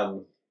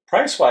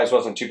price-wise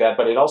wasn't too bad,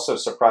 but it also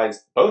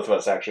surprised both of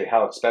us, actually,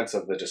 how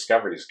expensive the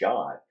Discovery's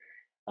got.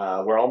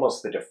 Where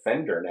almost the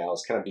Defender now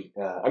is kind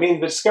of, I mean,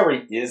 the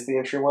Discovery is the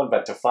entry one,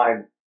 but to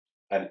find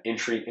an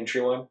entry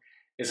one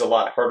is a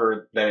lot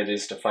harder than it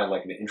is to find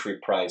like an entry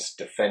price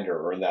Defender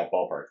or in that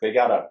ballpark. They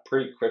got up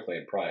pretty quickly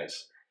in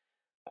price.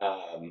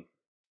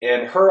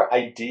 And her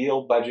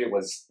ideal budget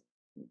was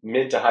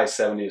mid to high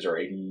 70s or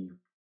 80.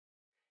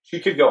 She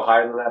could go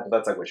higher than that, but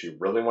that's like what she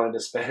really wanted to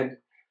spend.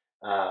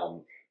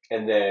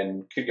 And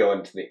then could go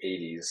into the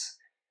 80s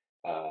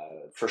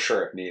for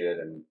sure if needed,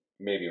 and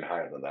maybe even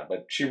higher than that.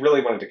 But she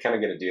really wanted to kind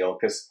of get a deal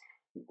because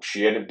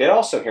she had been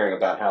also hearing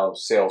about how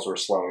sales were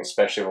slowing,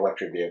 especially of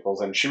electric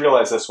vehicles. And she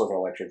realized this was an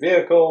electric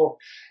vehicle,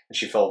 and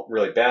she felt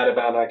really bad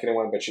about not getting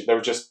one. But there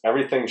was just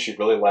everything she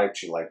really liked.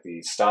 She liked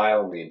the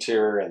style and the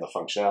interior and the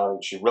functionality.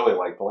 She really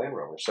liked the Land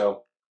Rover.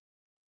 So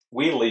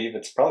we leave.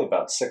 It's probably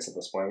about 6 at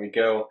this point. We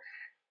go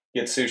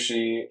get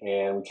sushi,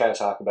 and we kind of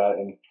talk about it.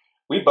 And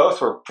we both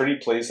were pretty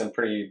pleased and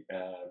pretty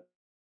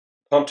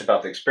pumped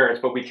about the experience.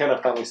 But we kind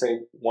of finally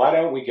say, why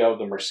don't we go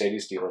to the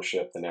Mercedes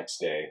dealership the next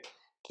day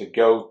to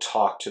go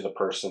talk to the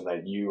person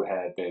that you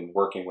had been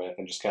working with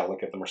and just kind of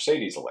look at the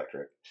Mercedes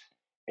electric.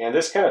 And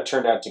this kind of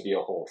turned out to be a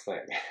whole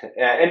thing.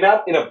 And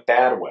not in a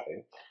bad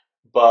way,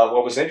 but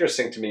what was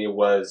interesting to me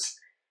was,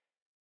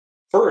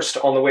 first,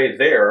 on the way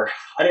there,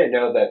 I didn't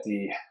know that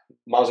the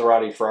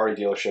Maserati Ferrari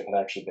dealership had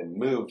actually been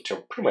moved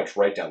to pretty much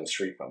right down the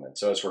street from it.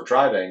 So as we're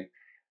driving,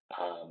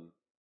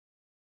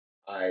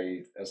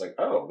 I was like,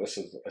 oh, this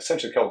is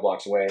essentially a couple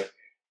blocks away.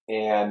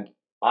 And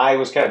I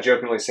was kind of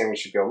jokingly saying we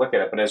should go look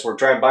at it, but as we're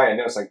driving by, I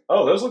noticed like,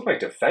 oh, those look like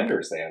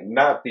Defenders then,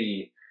 not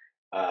the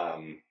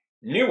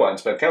new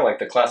ones, but kind of like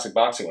the classic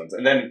boxy ones.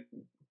 And then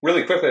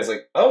really quickly, I was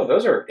like, oh,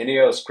 those are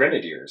Ineos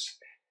Grenadiers.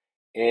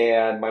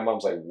 And my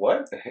mom's like,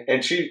 what?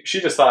 And she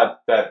just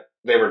thought that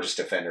they were just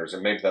Defenders,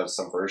 or maybe that was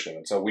some version.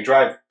 And so we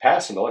drive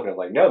past them to look at it,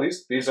 like, no,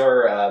 these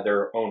are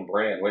their own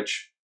brand,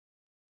 which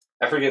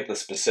I forget the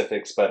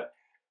specifics, but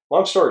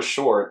long story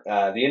short, the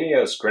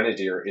Ineos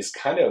Grenadier is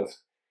kind of,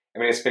 I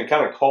mean, it's been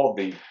kind of called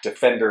the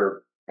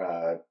Defender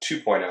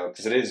 2.0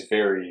 because it is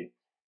very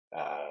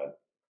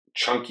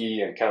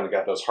chunky and kind of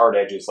got those hard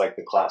edges like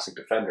the classic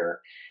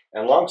Defender.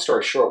 And long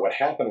story short, what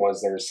happened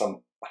was there was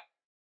some,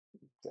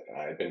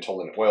 I've been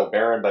told an oil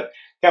baron, but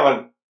kind of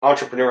an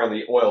entrepreneur in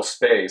the oil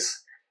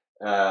space,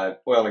 oil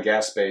and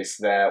gas space,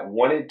 that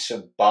wanted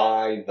to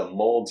buy the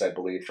molds, I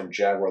believe, from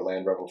Jaguar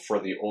Land Rover for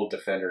the old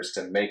Defenders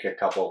to make a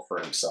couple for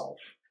himself.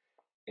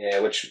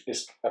 Yeah, which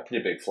is a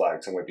pretty big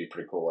flag, so it would be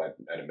pretty cool,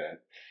 I'd admit.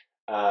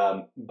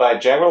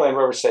 But Jaguar Land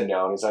Rover said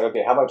no, and he's like,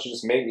 okay, how about you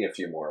just make me a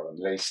few more of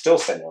them? And he still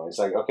said no. He's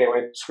like, okay,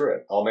 wait, screw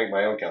it. I'll make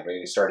my own company.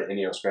 And he started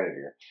Ineos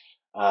Grenadier.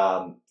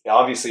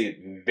 Obviously,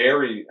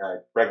 very, I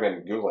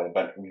recommend Googling it,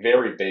 but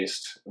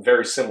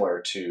very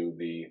similar to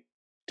the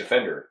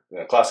Defender,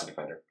 the classic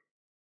Defender.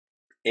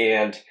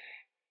 And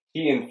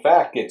he, in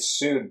fact, gets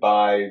sued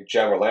by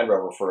Jaguar Land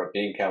Rover for it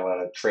being kind of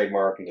a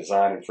trademark and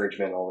design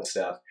infringement and all this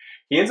stuff.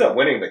 He ends up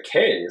winning the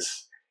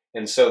case,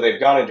 and so they've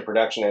gone into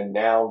production, and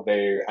now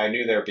I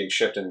knew they were being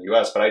shipped in the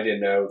U.S., but I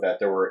didn't know that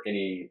there were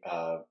any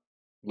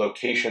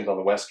locations on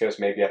the West Coast.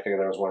 Maybe I figured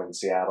there was one in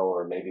Seattle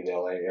or maybe the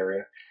L.A.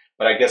 area.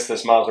 But I guess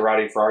this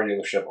Maserati Ferrari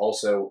dealership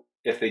also,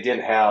 if they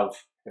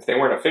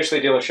weren't officially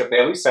a dealership, they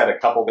at least had a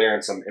couple there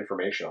and some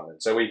information on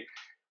it. So we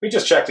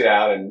just checked it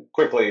out, and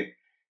quickly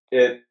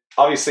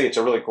obviously it's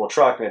a really cool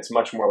truck, and it's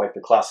much more like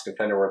the classic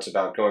Defender where it's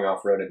about going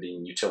off road and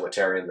being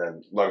utilitarian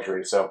than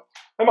luxury. So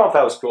my mom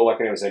thought it was cool, like,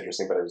 and it was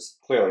interesting, but it was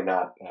clearly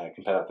not a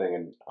competitive thing,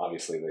 and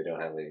obviously they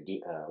don't have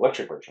the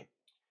electric version.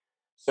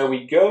 So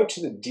we go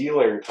to the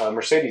dealer,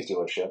 Mercedes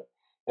dealership,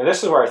 and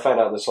this is where I found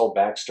out this whole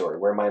backstory,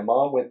 where my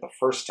mom went the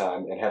first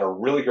time and had a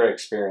really great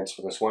experience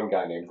with this one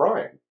guy named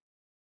Brian.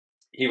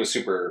 He was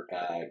super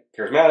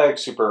charismatic,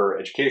 super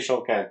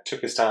educational, kind of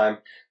took his time.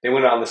 They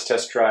went on this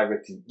test drive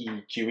with the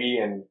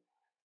EQE, and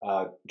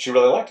she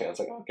really liked it. I was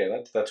like, okay,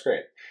 that's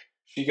great.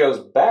 She goes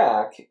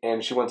back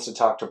and she wants to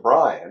talk to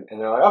Brian, and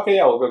they're like, okay,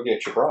 yeah, we'll go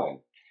get you Brian.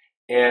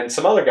 And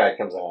some other guy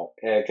comes out,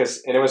 and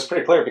it was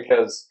pretty clear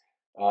because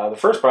the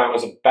first Brian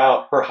was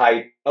about her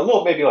height, a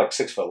little maybe like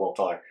 6 foot, a little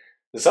taller.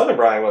 This other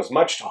Brian was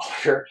much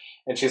taller,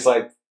 and she's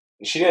like,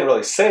 she didn't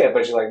really say it,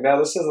 but she's like, no,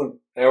 this isn't.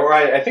 Or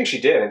I think she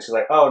did, and she's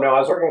like, oh no, I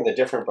was working with a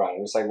different Brian.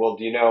 And it's like, well,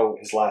 do you know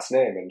his last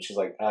name? And she's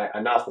like,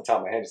 I'm not off the top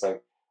of my head. She's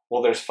like,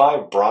 well, there's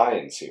 5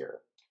 Brians here.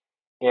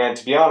 And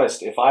to be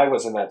honest, if I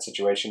was in that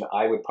situation,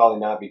 I would probably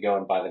not be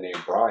going by the name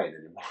Brian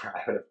anymore.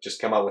 I would have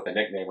just come up with a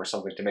nickname or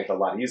something to make it a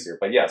lot easier.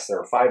 But yes, there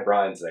are 5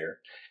 Brians there.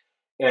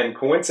 And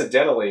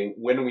coincidentally,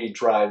 when we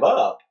drive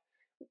up,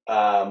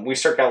 we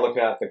start kind of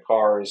looking at the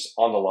cars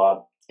on the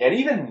lot. And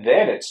even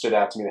then, it stood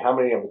out to me how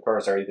many of the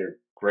cars are either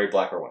gray,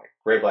 black, or white.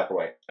 Gray, black, or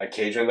white.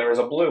 Occasionally, there was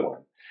a blue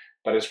one,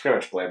 but it's pretty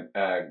much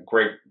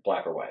gray,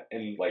 black, or white,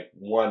 and like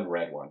one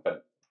red one.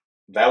 But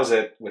that was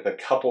it, with a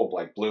couple of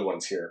like blue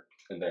ones here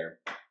and there.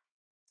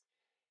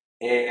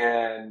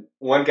 And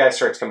one guy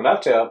starts coming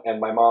up to him, and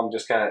my mom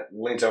just kind of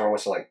leans over and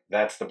was like,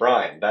 "That's the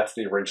Brian. That's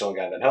the original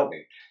guy that helped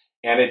me."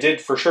 And it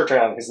did for sure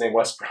turn out his name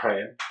was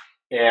Brian.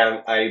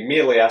 And I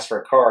immediately asked for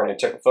a card, and I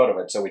took a photo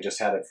of it, so we just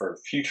had it for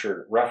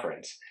future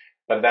reference.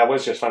 But that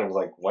was just funny. It was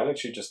like, why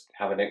don't you just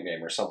have a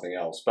nickname or something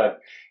else? But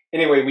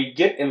anyway, we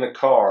get in the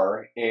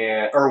car,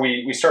 or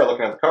we start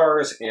looking at the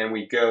cars, and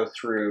we go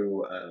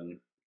through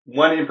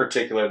one in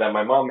particular that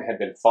my mom had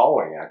been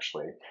following,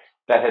 actually,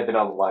 that had been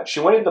on the line.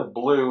 She wanted the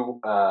blue,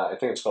 I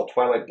think it's called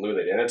Twilight Blue,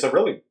 they did. And it's a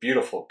really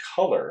beautiful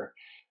color,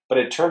 but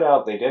it turned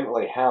out they didn't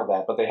really have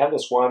that. But they had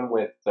this one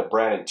with the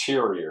brown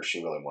interior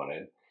she really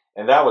wanted.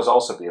 And that was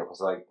also beautiful.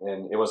 It's like,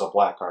 and it was a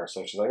black car.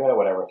 So she's like, oh,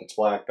 whatever. If it's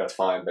black, that's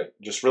fine. But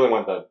just really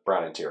want the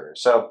brown interior.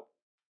 So,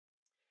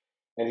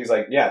 and he's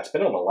like, yeah, it's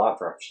been on the lot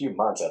for a few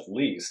months at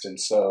least. And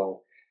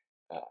so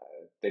uh,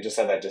 they just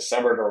had that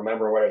December to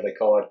Remember, whatever they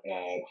call it,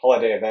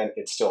 holiday event.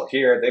 It's still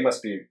here. They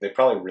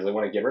probably really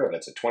want to get rid of it.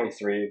 It's a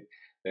 23.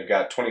 They've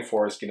got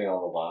 24s getting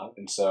on the lot.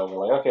 And so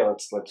we're like, okay,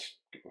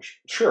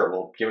 sure,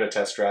 we'll give it a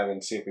test drive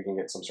and see if we can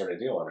get some sort of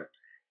deal on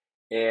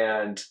it.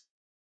 And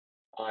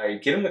I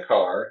get in the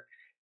car.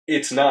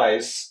 It's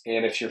nice.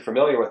 And if you're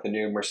familiar with the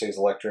new Mercedes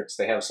electrics,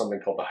 they have something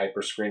called the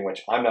Hyperscreen,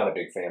 which I'm not a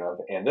big fan of.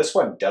 And this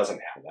one doesn't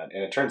have that.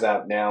 And it turns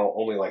out now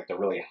only like the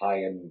really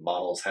high end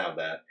models have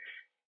that.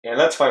 And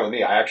that's fine with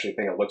me. I actually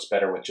think it looks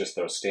better with just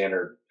those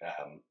standard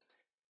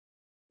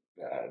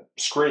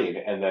screen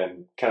and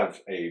then kind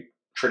of a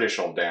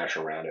traditional dash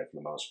around it for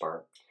the most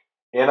part.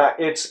 And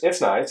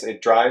it's nice.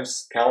 It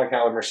drives kind of like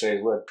how a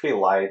Mercedes would, pretty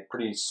light,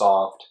 pretty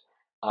soft.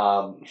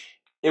 Um,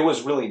 it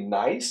was really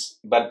nice,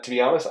 but to be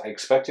honest, I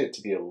expected it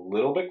to be a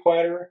little bit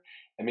quieter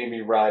and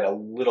maybe ride a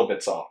little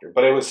bit softer.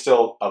 But it was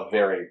still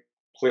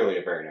clearly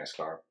a very nice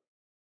car.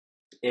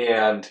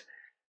 And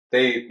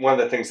one of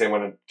the things they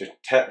wanted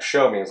to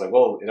show me is like,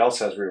 well, it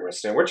also has rear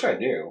stand, which I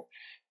knew.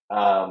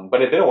 But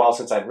it'd been a while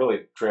since I'd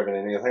really driven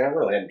anything. I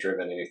really hadn't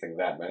driven anything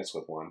that nice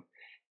with one.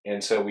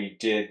 And so we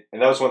did,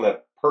 and that was one of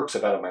the perks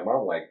about it my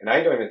mom liked. And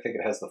I don't even think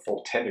it has the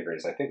full 10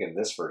 degrees. I think in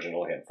this version it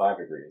only had 5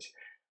 degrees.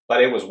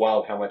 But it was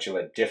wild how much of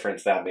a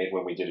difference that made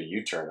when we did a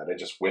U-turn, that it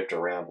just whipped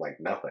around like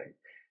nothing.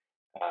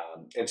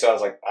 And so I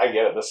was like, I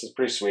get it. This is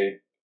pretty sweet.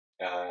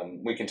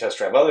 We can test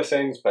drive other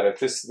things, but if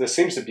this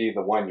seems to be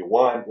the one you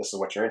want, this is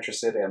what you're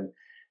interested in.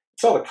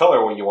 It's not the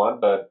color one you want,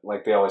 but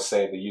like they always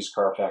say, the used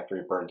car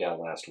factory burned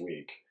down last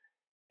week.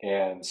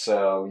 And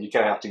so you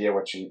kind of have to get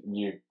what you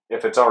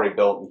if it's already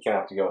built, you kind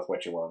of have to go with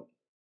what you want.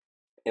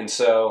 And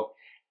so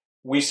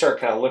we start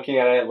kind of looking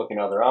at it, looking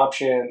at other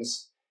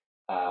options.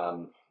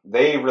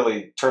 They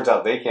really, turns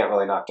out they can't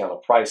really knock down the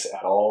price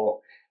at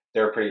all.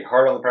 They're pretty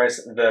hard on the price.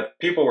 The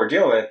people we're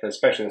dealing with,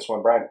 especially this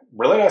one, Brian,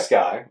 really nice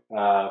guy.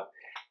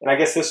 And I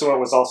guess this one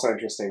was also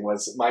interesting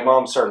was my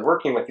mom started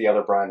working with the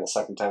other Brian the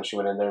second time she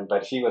went in there,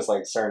 but he was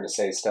like starting to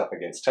say stuff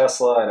against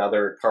Tesla and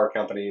other car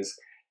companies.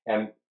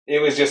 And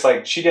it was just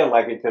like, she didn't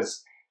like it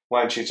because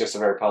one, she's just a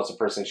very positive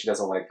person. She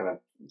doesn't like kind of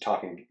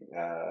talking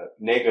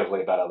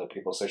negatively about other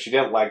people. So she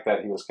didn't like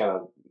that he was kind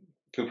of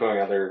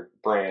poo-pooing other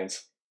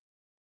brands.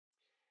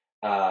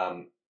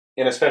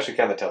 And especially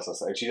kind of the Tesla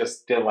side. She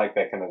just didn't like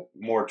that kind of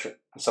more,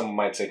 someone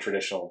might say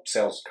traditional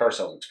car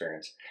sales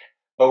experience.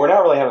 But we're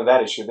not really having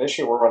that issue. The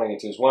issue we're running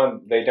into is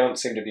one, they don't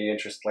seem to be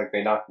interested, like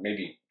they knocked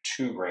maybe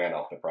 2 grand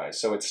off the price.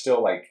 So it's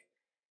still like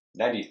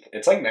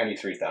it's like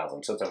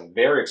 93,000. So it's a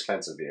very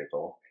expensive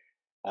vehicle.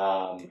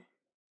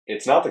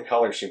 It's not the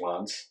color she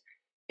wants.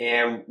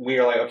 And we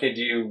are like, okay,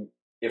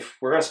 if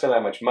we're going to spend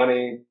that much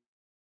money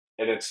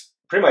and it's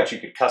pretty much you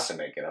could custom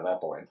make it at that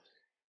point.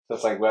 So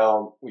it's like,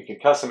 well, we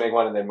could custom make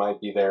one and they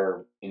might be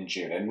there in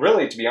June. And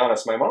really, to be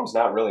honest, my mom's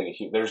not really in a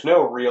huge, there's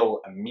no real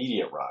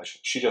immediate rush.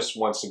 She just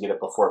wants to get it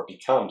before it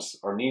becomes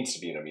or needs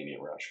to be an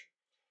immediate rush.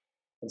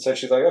 And so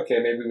she's like, okay,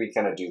 maybe we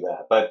kind of do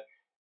that. But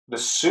the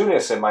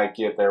soonest it might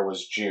get there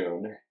was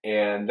June.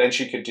 And then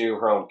she could do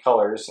her own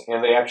colors.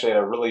 And they actually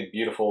had a really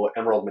beautiful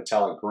emerald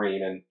metallic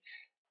green. And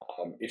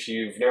if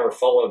you've never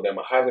followed them,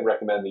 I highly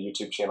recommend the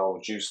YouTube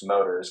channel Juice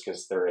Motors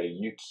because they're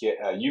a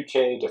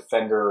UK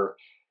Defender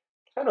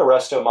kind of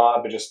resto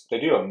mod, but just they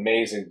do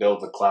amazing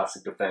builds of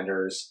classic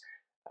Defenders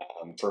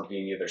for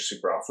being either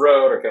super off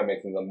road or kind of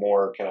making them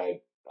more kind of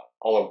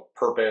all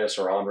purpose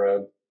or on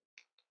road.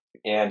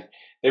 And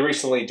they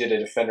recently did a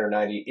Defender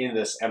 90 in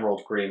this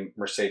emerald green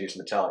Mercedes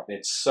metallic. And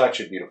it's such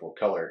a beautiful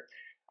color.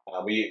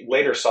 We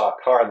later saw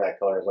a car in that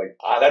color. I was like,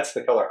 that's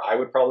the color I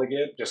would probably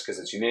get just because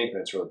it's unique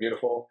and it's really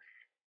beautiful.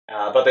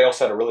 But they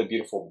also had a really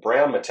beautiful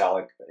brown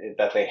metallic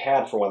that they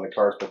had for one of the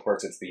cars. But of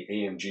course, it's the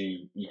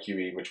AMG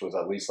EQE, which was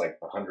at least like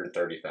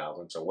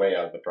 130,000, so way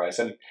out of the price.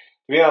 And to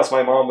be honest,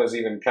 my mom was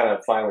even kind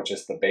of fine with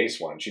just the base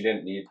one. She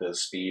didn't need the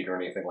speed or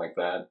anything like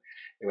that.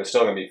 It was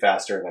still going to be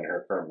faster than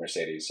her current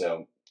Mercedes.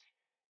 So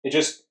it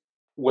just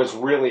was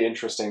really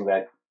interesting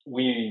that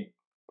we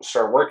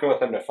start working with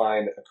them to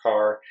find a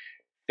car.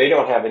 They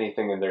don't have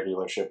anything in their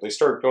dealership. They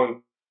start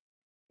going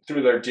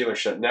through their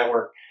dealership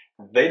network.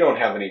 They don't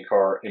have any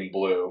car in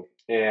blue,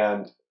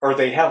 or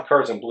they have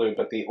cars in blue,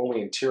 but the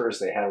only interiors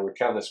they had were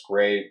kind of this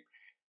gray.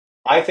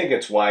 I think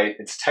it's white.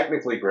 It's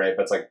technically gray,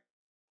 but it's like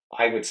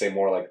I would say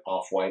more like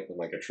off-white than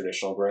like a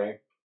traditional gray.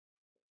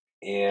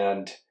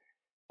 And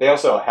they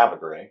also have a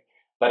gray.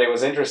 But it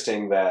was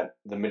interesting that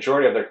the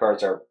majority of their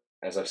cars are,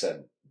 as I've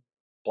said,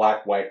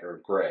 black, white,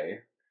 or gray.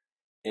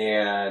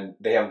 And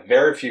they have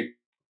very few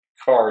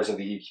cars of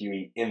the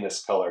EQE in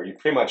this color. You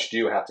pretty much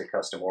do have to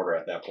custom order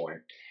at that point.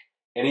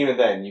 And even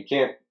then, you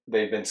can't,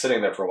 they've been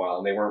sitting there for a while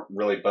and they weren't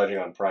really budging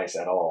on price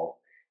at all.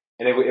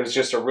 And it was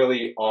just a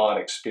really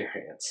odd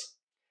experience.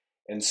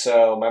 And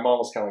so my mom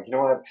was kind of like, you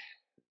know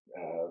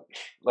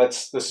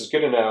what, this is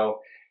good to know.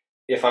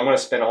 If I'm going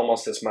to spend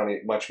almost this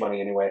much money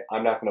anyway,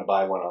 I'm not going to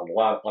buy one on the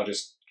lot. I'll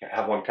just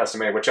have one custom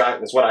made, which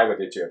is what I would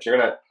do too. If you're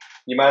going to,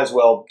 you might as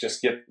well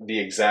just get the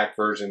exact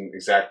version,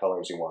 exact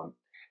colors you want.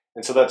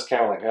 And so that's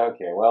kind of like,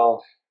 okay,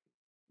 well,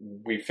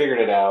 we figured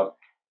it out.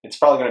 It's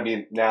probably going to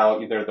be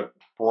now either the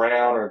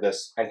brown or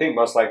this, I think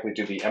most likely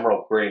to the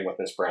emerald green with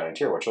this brown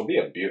interior, which will be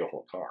a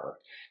beautiful car.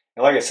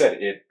 And like I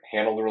said, it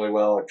handled really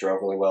well. It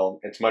drove really well.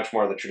 It's much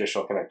more the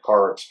traditional kind of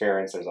car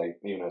experience. There's like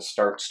even a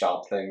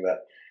start-stop thing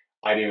that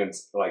I didn't even,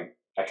 like,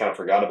 I kind of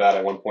forgot about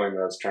at one point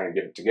when I was trying to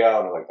get it to go.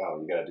 And I'm like,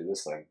 oh, you got to do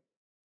this thing.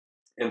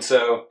 And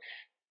so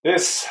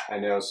this, I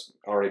know, has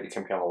already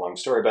become kind of a long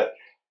story, but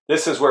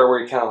this is where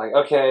we're kind of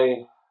like,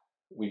 okay,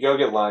 we go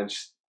get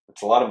lunch.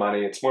 It's a lot of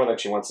money. It's more than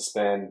she wants to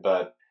spend,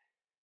 but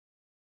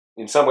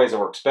in some ways it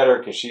works better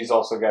because she's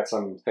also got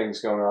some things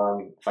going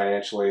on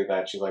financially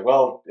that she's like,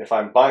 well, if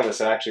I'm buying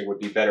this, it actually would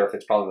be better if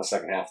it's probably the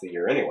second half of the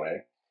year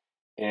anyway.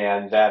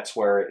 And that's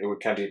where it would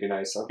kind of be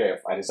nice. Okay,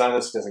 if I design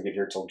this, it doesn't get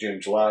here till June,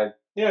 July.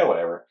 Yeah,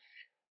 whatever.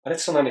 But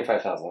it's still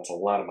 95,000. That's a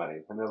lot of money.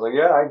 And I was like,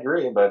 yeah, I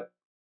agree. But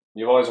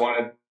you've always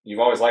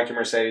liked your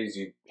Mercedes.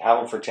 You have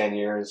them for 10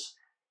 years.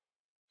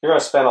 You're going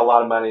to spend a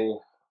lot of money.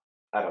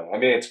 I don't know. I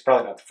mean, it's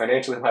probably not the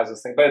financially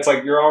wisest thing, but it's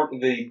like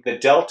the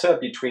delta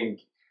between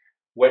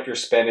what you're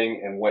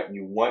spending and what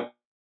you want,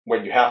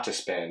 what you have to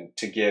spend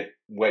to get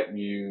what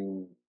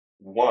you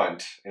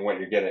want and what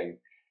you're getting.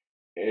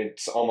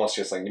 It's almost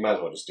just like you might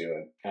as well just do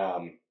it.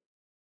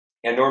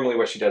 And normally,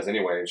 what she does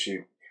anyway is she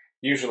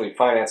usually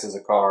finances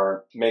a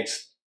car,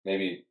 makes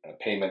maybe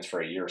payments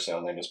for a year or so,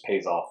 and then just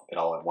pays off it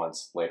all at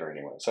once later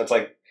anyway. So it's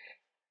like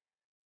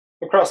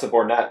across the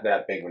board, not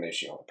that big of an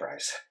issue on the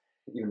price,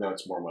 even though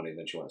it's more money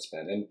than you want to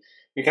spend. And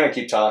we kind of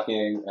keep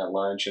talking at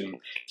lunch, and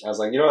I was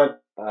like, you know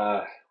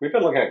what? We've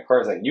been looking at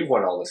cars that you've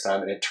wanted all this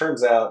time, and it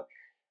turns out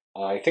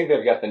I think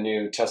they've got the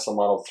new Tesla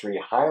Model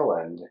 3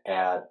 Highland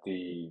at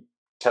the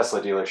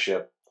Tesla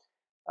dealership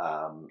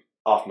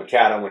off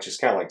Macadam, which is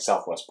kind of like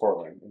Southwest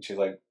Portland. And she's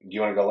like, do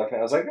you want to go look at it?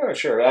 I was like, oh,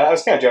 sure. I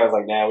was kind of joking. I was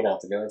like, nah, we don't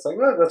have to go. It's like,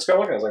 well, let's go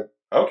look at it. I was like,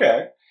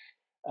 okay.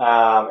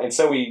 And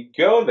so we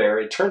go there.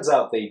 It turns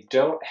out they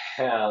don't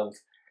have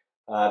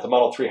the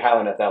Model 3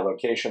 Highland at that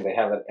location. They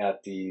have it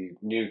at the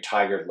new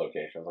Tigard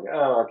location. I was like,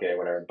 oh, okay,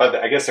 whatever. But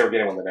I guess they were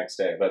getting one the next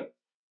day. But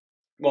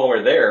while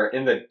we're there,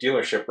 in the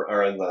dealership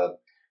or in the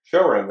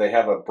showroom, they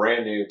have a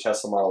brand new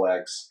Tesla Model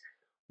X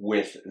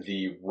with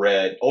the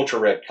red, ultra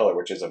red color,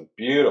 which is a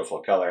beautiful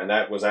color. And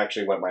that was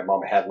actually what my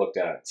mom had looked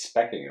at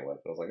specking it with.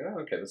 I was like,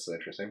 oh, okay, this is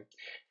interesting.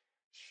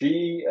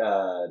 We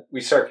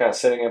start kind of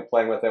sitting and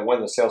playing with it. One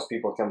of the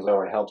salespeople comes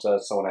over and helps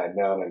us, someone I had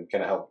known and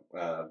kind of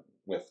help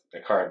with a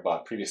car I'd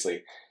bought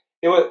previously.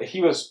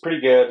 He was pretty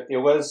good. It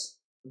was,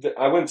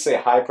 I wouldn't say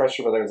high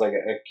pressure, but there was like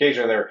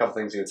occasionally there were a couple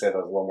things he would say that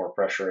was a little more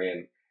pressury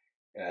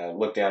and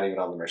look down even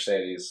on the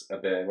Mercedes a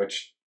bit,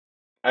 which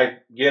I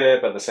get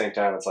it, but at the same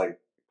time, it's like,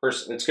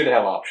 it's good to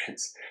have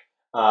options.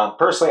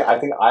 Personally, I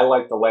think I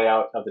like the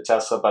layout of the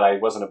Tesla, but I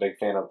wasn't a big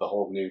fan of the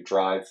whole new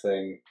drive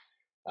thing.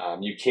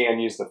 You can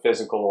use the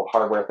physical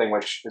hardware thing,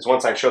 which is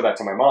once I showed that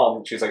to my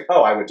mom, she's like,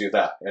 "Oh, I would do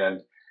that,"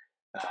 and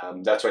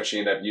that's what she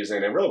ended up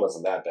using. It really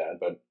wasn't that bad,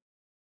 but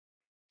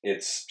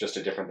it's just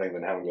a different thing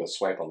than having to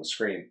swipe on the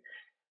screen.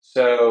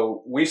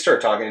 So we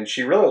start talking, and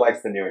she really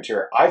likes the new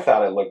interior. I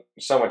thought it looked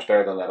so much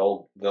better than the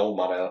old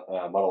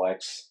Model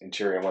X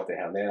interior and what they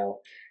have now.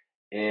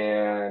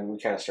 And we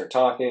kind of start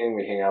talking.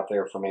 We hang out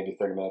there for maybe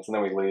 30 minutes, and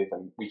then we leave.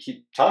 And we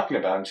keep talking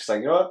about it. And she's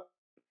like, "You know what?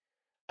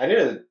 I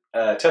did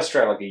a test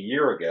drive like a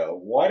year ago.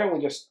 Why don't we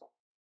just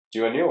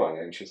do a new one?"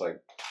 And she's like,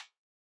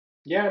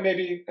 "Yeah,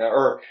 maybe."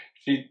 Or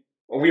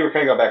we were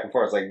kind of going back and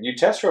forth. It's like, "You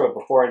test drove it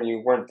before, and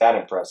you weren't that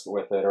impressed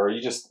with it, or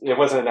it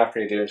wasn't enough for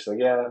you to do it." She's like,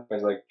 "Yeah." I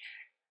was like,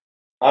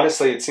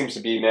 honestly, it seems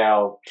to be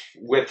now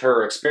with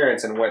her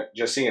experience and what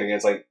just seeing it again,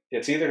 it's like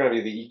it's either going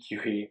to be the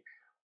EQE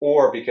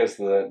or because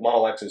the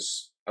Model X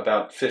is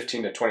about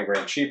 15 to 20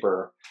 grand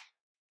cheaper,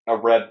 a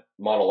red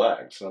Model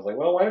X. And I was like,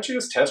 well, why don't you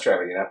just test drive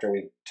it again after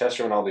we test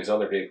driven all these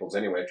other vehicles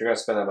anyway? If you're going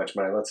to spend that much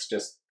money, let's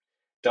just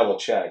double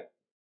check.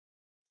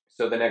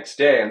 So the next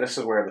day, and this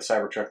is where the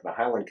Cybertruck and the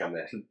Highland come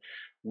in,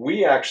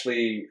 we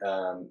actually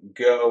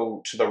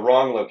go to the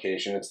wrong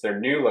location. It's their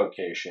new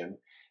location,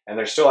 and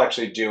they're still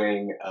actually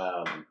doing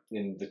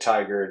in the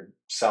Tigard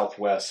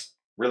Southwest,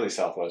 really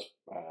Southwest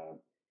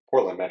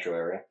Portland metro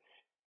area.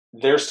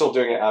 They're still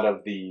doing it out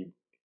of the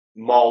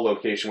mall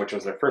location, which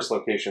was their first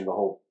location in the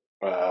whole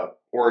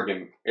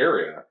Oregon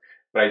area.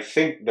 But I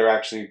think they're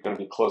actually going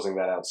to be closing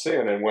that out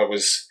soon. And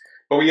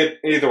but we get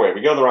either way,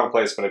 we go to the wrong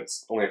place, but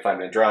it's only a 5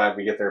 minute drive.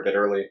 We get there a bit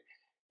early.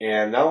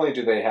 And not only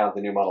do they have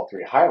the new Model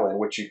 3 Highland,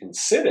 which you can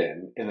sit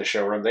in the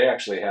showroom, they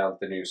actually have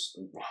the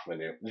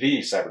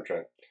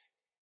Cybertruck.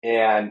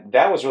 And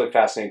that was really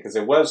fascinating because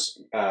it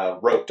was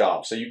roped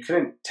off. So you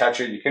couldn't touch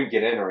it, you couldn't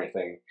get in or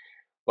anything.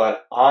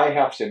 But I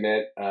have to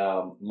admit,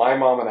 my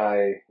mom and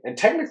I, and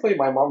technically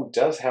my mom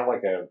does have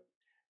like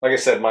I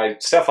said, my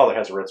stepfather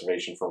has a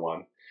reservation for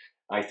one.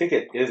 I think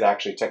it is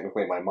actually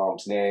technically my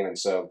mom's name, and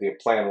so the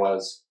plan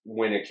was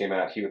when it came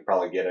out, he would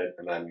probably get it,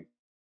 and then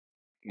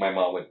my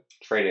mom would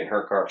trade in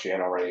her car if she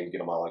hadn't already and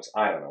get a Model X.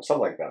 I don't know,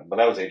 something like that. But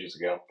that was ages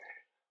ago.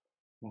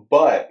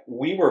 But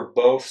we were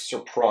both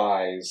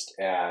surprised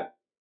at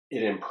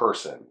it in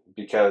person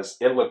because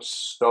it looked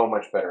so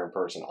much better in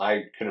person.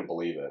 I couldn't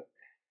believe it.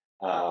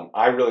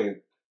 I really,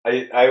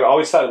 I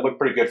always thought it looked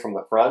pretty good from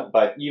the front,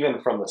 but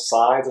even from the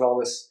sides and all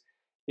this,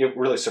 it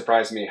really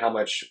surprised me how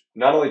much.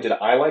 Not only did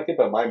I like it,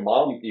 but my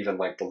mom even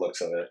liked the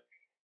looks of it.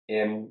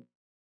 And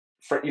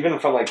even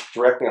from like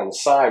directly on the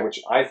side,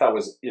 which I thought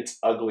was its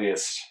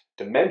ugliest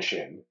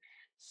dimension,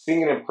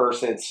 seeing it in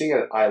person, seeing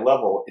it at eye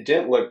level, it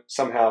didn't look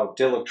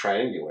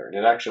triangular, and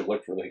it actually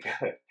looked really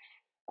good.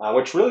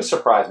 Which really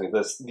surprised me.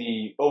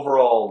 The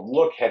overall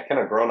look had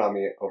kind of grown on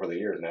me over the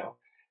years now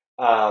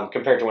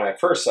compared to when I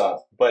first saw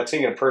it. But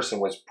seeing it in person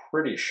was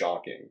pretty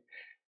shocking.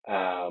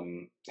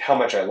 How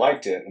much I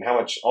liked it, and how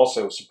much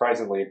also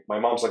surprisingly, my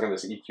mom's looking at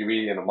this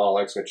EQE and a Model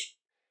X, which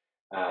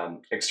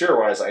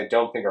exterior wise, I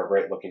don't think are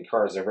great looking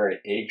cars. They're very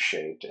egg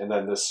shaped, and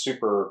then this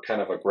super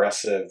kind of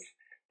aggressive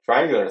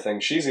triangular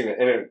thing. She's even,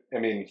 and I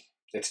mean,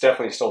 it's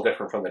definitely still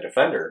different from the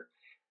Defender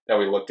that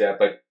we looked at,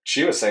 but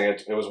she was saying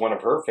it was one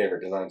of her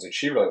favorite designs, and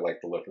she really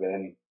liked the look of it.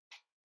 And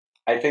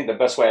I think the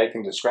best way I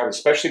can describe it,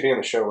 especially being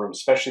in the showroom,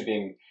 especially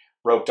being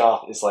roped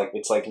off, is like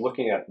it's like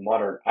looking at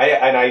modern.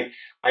 I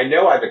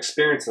know I've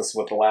experienced this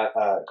with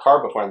the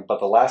car before, but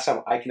the last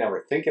time I can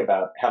ever think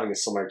about having a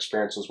similar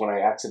experience was when I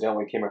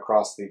accidentally came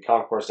across the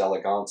Concours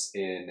d'Elegance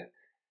in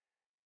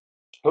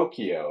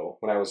Tokyo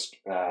when I was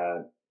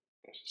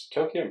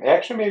Tokyo.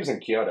 Actually, maybe it was in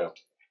Kyoto.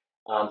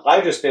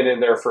 I'd just been in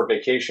there for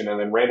vacation, and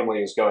then randomly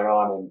it was going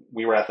on, and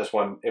we were at this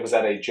one. It was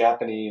at a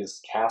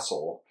Japanese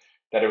castle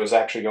that it was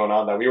actually going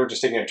on. That we were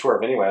just taking a tour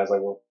of anyway. I was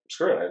like, well,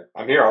 screw it,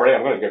 I'm here already.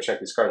 I'm going to go check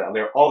these cars out. And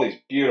there are all these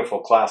beautiful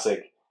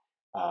classic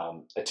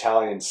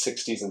Italian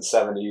 '60s and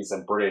 '70s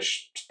and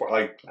British,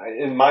 like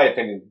in my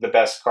opinion, the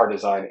best car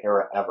design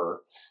era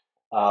ever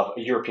of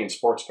European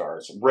sports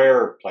cars.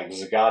 Rare like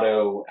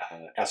Zagato,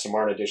 Aston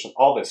Martin edition,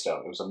 all this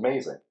stuff. It was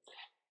amazing.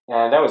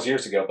 And that was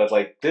years ago, but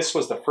like this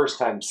was the first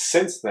time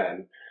since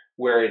then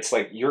where it's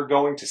like you're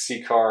going to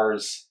see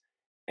cars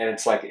and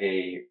it's like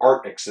a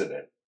art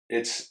exhibit.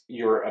 It's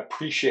you're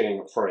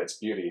appreciating for its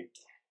beauty.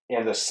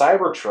 And the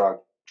Cybertruck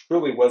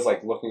truly was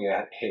like looking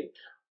at, hey,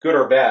 good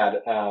or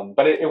bad.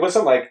 But it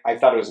wasn't like I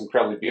thought it was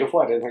incredibly beautiful.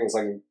 I didn't think it was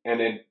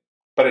like,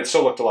 but it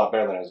still looked a lot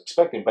better than I was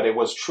expecting. But it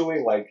was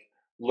truly like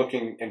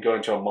looking and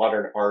going to a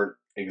modern art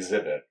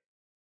exhibit.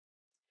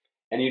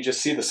 And you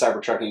just see the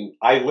Cybertruck. And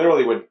I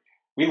literally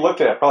we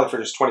looked at it probably for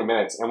just 20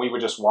 minutes and we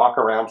would just walk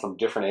around from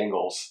different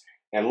angles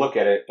and look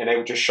at it. And it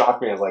would just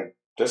shock me. I was like,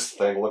 this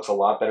thing looks a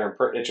lot better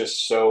it's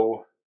just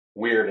so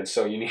weird and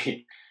so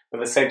unique. But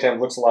at the same time, it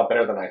looks a lot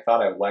better than I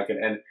thought I would like it.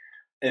 And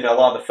in a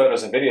lot of the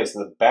photos and videos,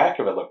 the back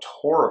of it looked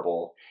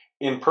horrible.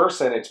 In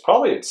person, it's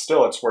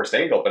still its worst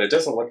angle, but it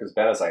doesn't look as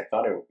bad as I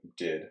thought it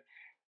did.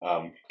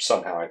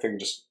 Somehow, I think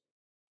just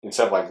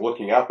instead of like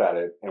looking up at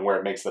it and where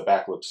it makes the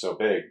back look so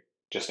big,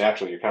 just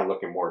naturally you're kind of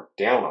looking more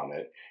down on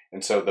it.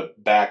 And so the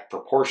back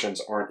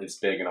proportions aren't as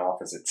big and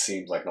off as it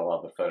seems like in a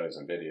lot of the photos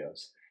and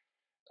videos.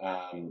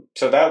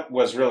 So that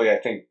was really, I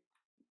think,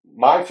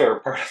 my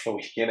favorite part of the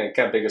weekend, and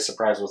kind of biggest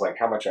surprise was like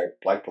how much I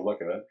like the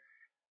look of it.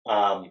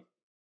 Um,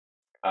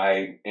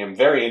 I am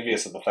very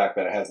envious of the fact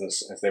that it has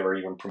this, as they were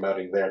even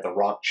promoting there, the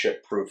rock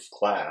chip proof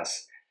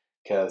glass,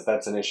 because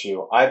that's an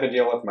issue I've been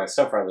dealing with. My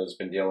stepfather's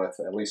been dealing with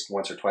at least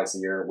once or twice a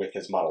year with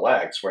his Model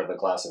X, where the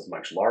glass is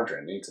much larger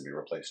and needs to be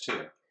replaced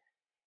too.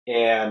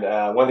 And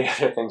one of the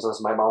other things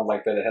was my mom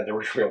liked that it had the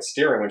rear wheel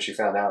steering when she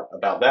found out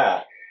about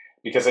that,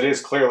 because it is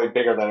clearly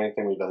bigger than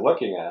anything we've been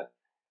looking at.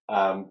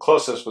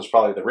 Closest was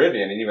probably the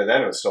Rivian, and even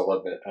then it was still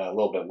a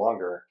little bit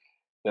longer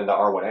than the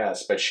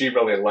R1S. But she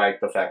really liked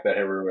the fact that it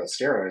had rear wheel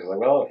steering. I was like,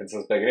 well, if it's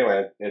this big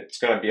anyway, it's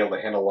going to be able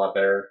to handle a lot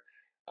better,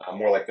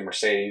 more like the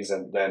Mercedes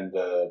and then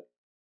the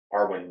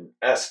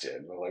R1S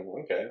did. We're like,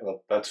 well, okay,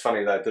 well, that's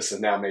funny that this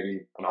is now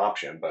maybe an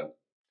option, but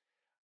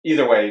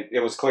either way, it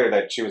was clear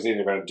that she was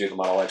either going to do the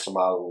Model X or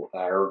Model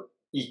or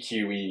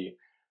EQE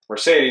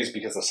Mercedes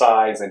because of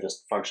size and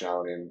just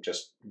functionality and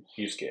just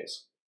use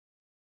case.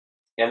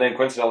 And then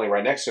coincidentally,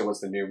 right next to it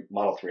was the new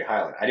Model 3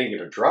 Highland. I didn't get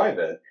to drive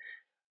it,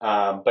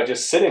 but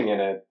just sitting in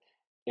it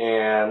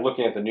and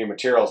looking at the new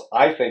materials,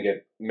 I think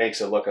it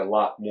makes it look a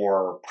lot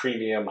more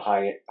premium,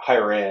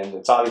 higher end.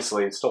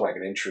 It's still like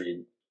an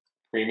entry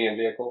premium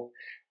vehicle,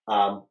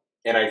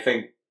 and I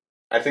think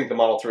the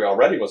Model 3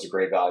 already was a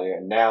great value,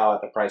 and now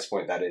at the price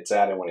point that it's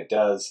at and when it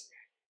does,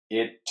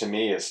 it to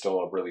me is still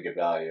a really good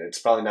value. It's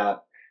probably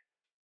not,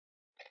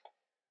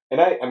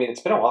 and I mean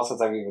it's been a while since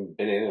I've even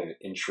been in an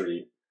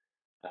entry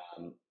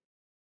um,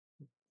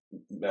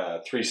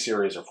 3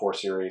 Series or 4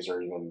 Series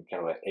or even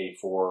kind of an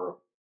A4,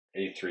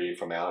 A3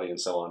 from Audi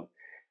and so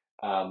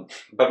on.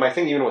 But my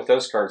thing, even with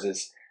those cars,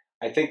 is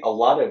I think a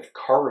lot of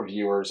car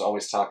reviewers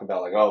always talk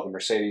about like, oh, the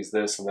Mercedes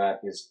this and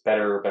that is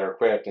better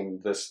equipped,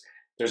 and this.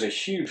 There's a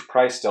huge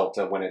price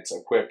delta when it's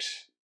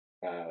equipped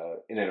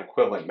in an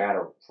equivalent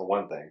manner, for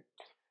one thing.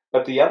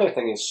 But the other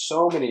thing is,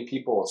 so many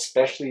people,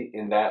 especially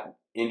in that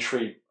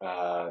entry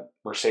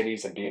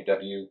Mercedes and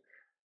BMW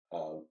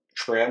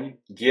trim,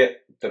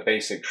 get the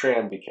basic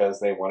trim because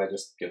they want to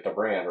just get the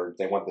brand or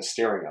they want the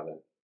steering of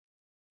it.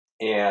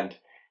 And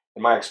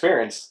in my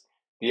experience,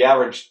 the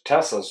average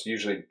Tesla is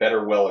usually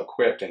better well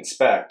equipped and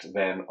spec'd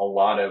than a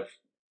lot of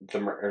the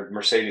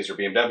Mercedes or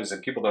BMWs,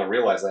 and people don't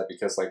realize that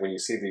because like when you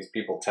see these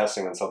people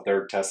testing themselves,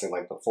 they're testing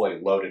like the fully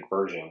loaded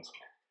versions.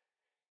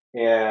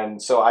 And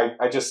so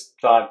I just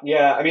thought,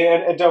 yeah, I mean,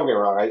 and don't get me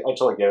wrong, I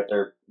totally get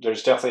it.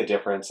 There's definitely a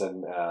difference,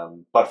 and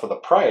but for the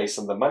price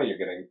and the money you're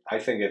getting, I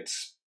think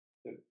it's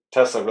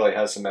Tesla really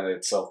has cemented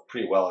itself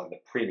pretty well in the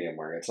premium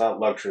market. It's not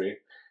luxury,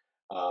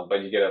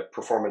 but you get a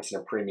performance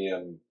and a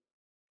premium,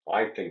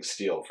 I think,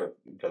 steel for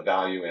the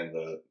value and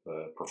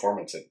the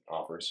performance it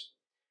offers.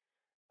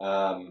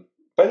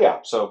 But yeah,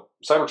 so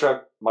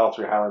Cybertruck, Model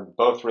 3 Highland,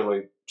 both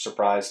really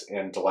surprised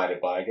and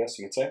delighted by, I guess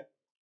you could say.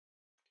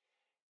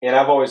 And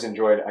I've always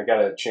enjoyed, I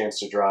got a chance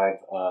to drive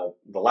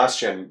the last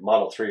gen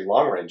Model 3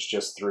 long range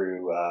just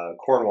through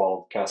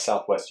Cornwall, kind of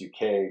southwest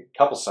UK, a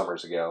couple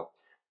summers ago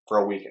for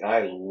a week. And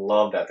I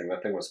love that thing.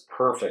 That thing was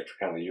perfect for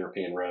kind of the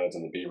European roads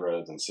and the B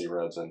roads and C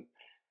roads and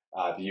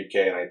the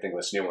UK. And I think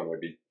this new one would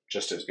be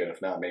just as good,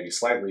 if not maybe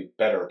slightly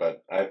better.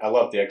 But I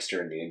love the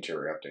exterior and the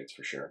interior updates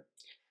for sure.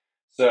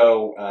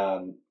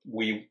 So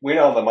we went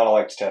on the Model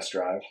X test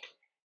drive,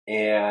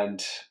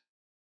 and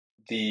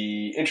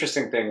the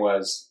interesting thing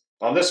was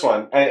on this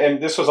one,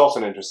 and this was also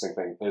an interesting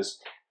thing, is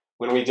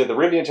when we did the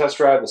Rivian test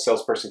drive, the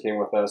salesperson came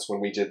with us. When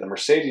we did the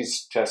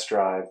Mercedes test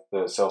drive,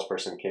 the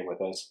salesperson came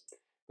with us.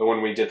 But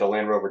when we did the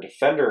Land Rover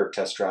Defender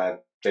test drive,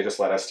 they just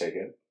let us take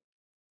it.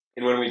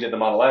 And when we did the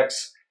Model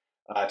X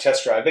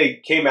test drive, they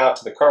came out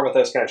to the car with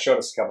us, kind of showed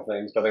us a couple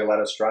things, but they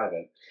let us drive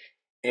it.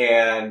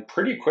 And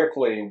pretty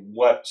quickly,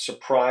 what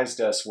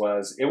surprised us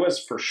was it was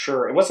for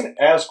sure, it wasn't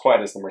as quiet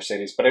as the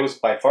Mercedes, but it was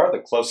by far the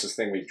closest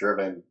thing we've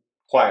driven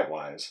quiet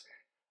wise.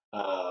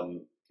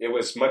 It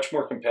was much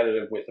more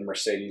competitive with the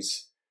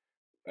Mercedes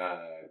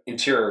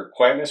interior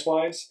quietness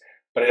wise,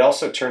 but it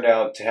also turned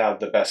out to have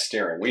the best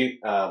steering.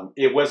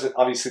 It wasn't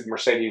obviously the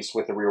Mercedes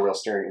with the rear wheel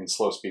steering and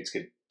slow speeds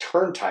could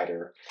turn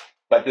tighter,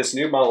 but this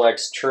new Model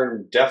X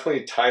turned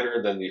definitely tighter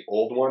than the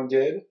old one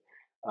did,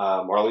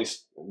 or at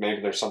least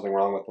maybe there's something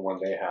wrong with the one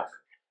they have.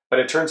 But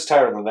it turns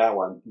tighter than that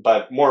one.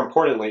 But more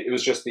importantly, it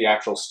was just the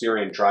actual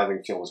steering and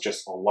driving feel was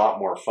just a lot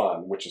more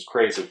fun, which is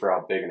crazy for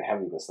how big and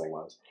heavy this thing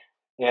was.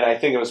 And I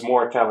think it was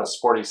more kind of a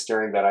sporty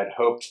steering that I'd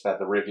hoped that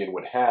the Rivian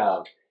would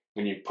have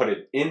when you put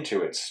it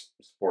into its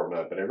sport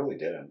mode, but it really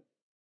didn't.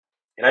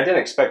 And I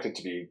didn't expect it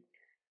to be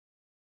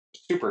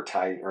super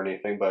tight or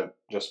anything, but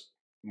just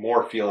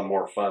more feel and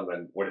more fun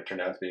than what it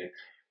turned out to be.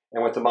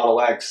 And with the Model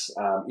X,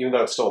 even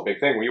though it's still a big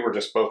thing, we were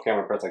just both kind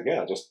of impressed, like,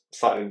 yeah, just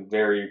something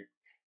very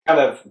kind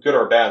of good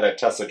or bad, that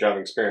Tesla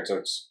driving experience. So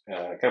it's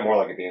kind of more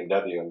like a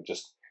BMW, and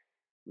just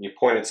you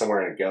point it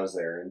somewhere and it goes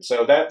there. And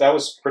so that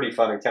was pretty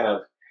fun, and kind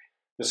of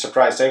the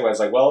surprise thing was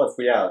like, well, if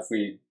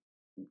we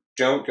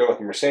don't go with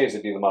the Mercedes,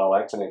 it'd be the Model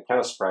X, and it kind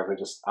of surprised me.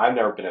 Just I've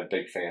never been a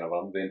big fan of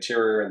them. The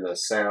interior and the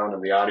sound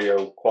and the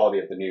audio quality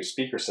of the new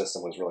speaker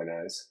system was really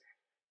nice,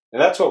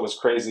 and that's what was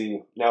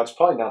crazy. Now it's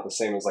probably not the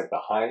same as like the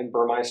high-end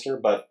Burmeister,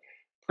 but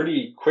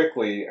pretty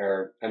quickly,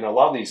 or and a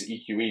lot of these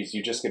EQEs,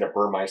 you just get a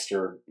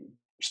Burmeister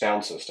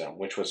sound system,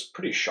 which was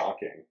pretty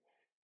shocking.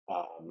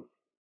 Um,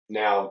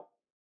 Now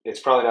it's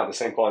probably not the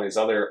same quality as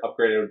other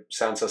upgraded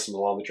sound systems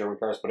along the German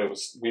cars, but it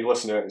was we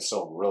listened to it, it's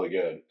still really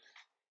good.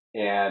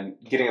 And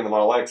getting in the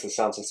Model X, the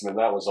sound system in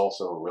that was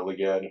also really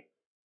good.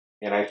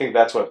 And I think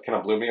that's what kind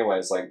of blew me away.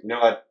 Is like, you know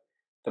what?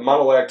 The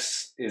Model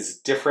X is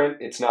different.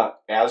 It's not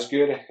as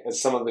good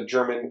as some of the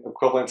German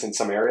equivalents in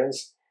some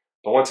areas.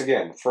 But once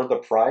again, for the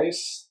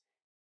price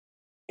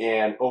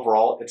and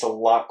overall, it's a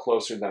lot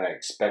closer than I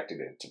expected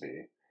it to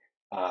be.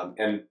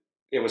 And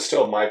it was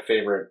still my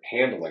favorite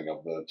handling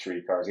of the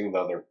three cars, even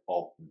though they're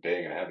all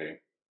big and heavy.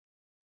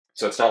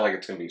 So it's not like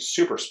it's going to be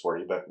super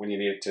sporty, but when you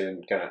need it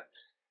to kind of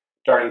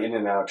darting in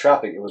and out of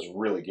traffic, it was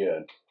really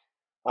good.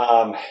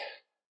 Um,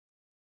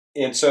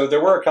 and so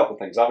there were a couple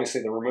things.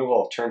 Obviously, the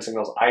removal of turn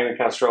signals, I even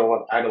kind of struggled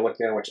with. I had to look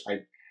down, which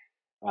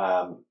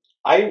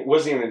I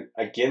wasn't even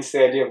against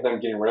the idea of them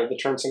getting rid of the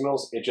turn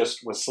signals. It just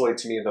was silly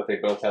to me that they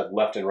both had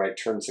left and right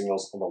turn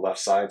signals on the left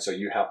side, so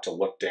you have to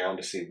look down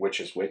to see which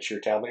is which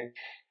you're tabbing.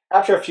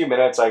 After a few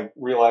minutes, I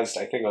realized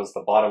I think it was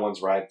the bottom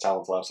one's right, top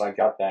one's left, so I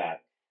got that.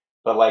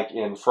 But like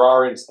in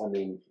Ferraris, I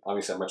mean,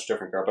 obviously a much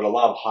different car, but a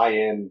lot of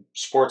high-end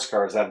sports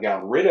cars have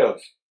gotten rid of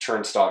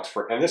turn stocks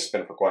for, and this has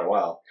been for quite a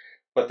while.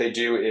 What they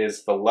do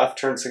is the left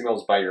turn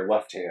signals by your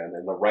left hand,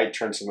 and the right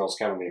turn signals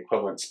kind of in the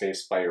equivalent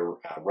space by your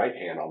right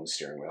hand on the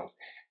steering wheel.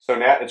 So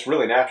now it's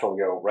really natural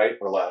to go right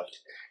or left.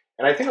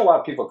 And I think a lot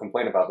of people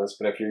complain about this,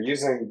 but if you're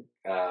using,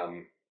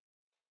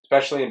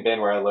 especially in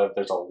Bend where I live,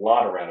 there's a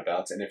lot of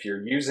roundabouts, and if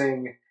you're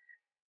using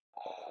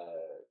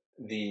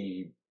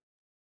the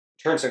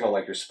turn signal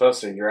like you're supposed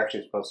to, you're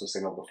actually supposed to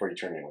signal before you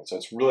turn anyway. So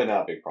it's really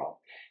not a big problem.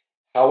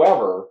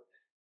 However,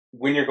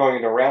 when you're going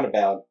into a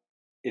roundabout,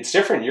 it's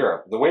different in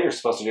Europe. The way you're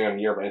supposed to do it in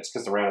Europe, and it's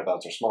because the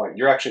roundabouts are smaller,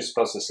 you're actually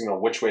supposed to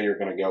signal which way you're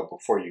going to go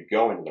before you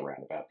go into the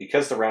roundabout.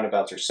 Because the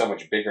roundabouts are so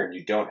much bigger and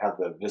you don't have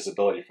the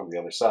visibility from the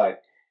other side,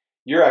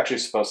 you're actually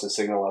supposed to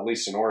signal, at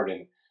least in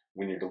Oregon,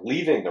 when you're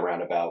leaving the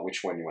roundabout,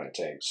 which one you want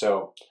to take.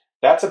 So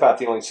that's about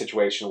the only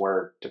situation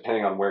where,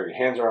 depending on where your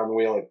hands are on the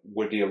wheel, it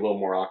would be a little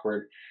more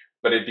awkward.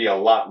 But it'd be a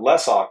lot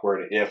less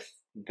awkward if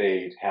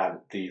they had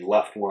the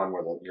left one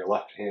where your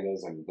left hand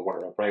is and the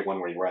right one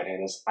where your right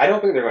hand is. I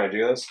don't think they're going to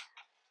do this,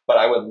 but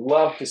I would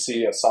love to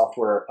see a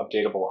software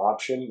updatable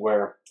option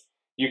where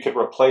you could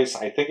replace,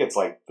 I think it's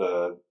like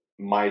the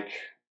mic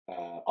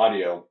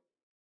audio,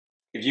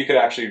 if you could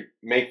actually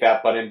make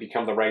that button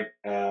become the right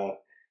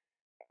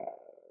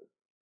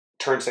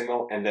turn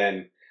signal, and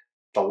then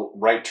the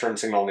right turn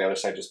signal on the other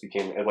side just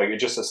became like it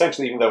just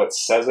essentially, even though it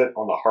says it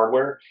on the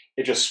hardware,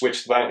 it just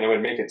switched the button and it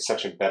would make it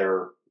such a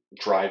better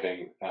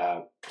driving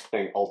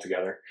thing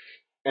altogether.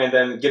 And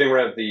then getting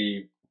rid of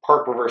the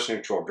park reverse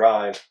neutral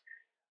drive,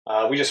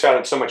 we just found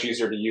it so much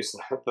easier to use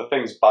the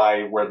things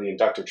by where the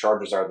inductive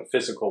chargers are, the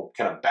physical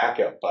kind of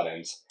backup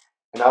buttons.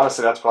 And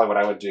honestly, that's probably what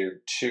I would do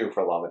too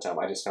for a lot of the time.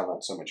 I just found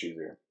that so much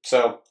easier.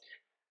 So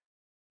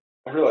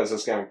I realized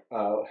this going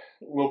a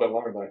little bit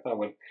longer than I thought it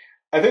would.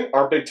 I think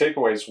our big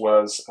takeaways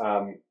was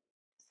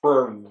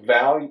for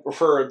value,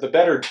 for the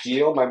better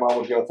deal, my mom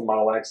would go with the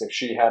Model X. If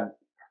she had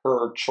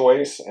her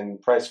choice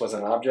and price was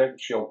an object,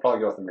 she'll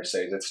probably go with the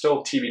Mercedes. It's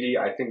still TBD.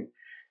 I think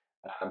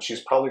she's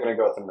probably going to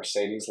go with the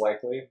Mercedes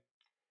likely.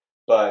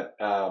 But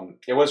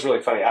it was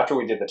really funny. After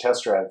we did the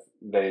test drive,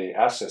 they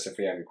asked us if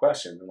we had any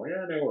questions. I'm like,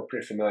 yeah, no, we're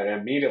pretty familiar.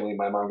 And immediately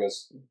my mom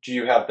goes, do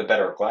you have the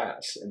better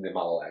glass in the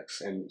Model X?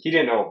 And he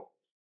didn't know,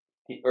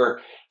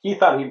 he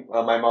thought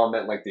my mom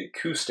meant like the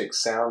acoustic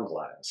sound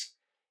glass.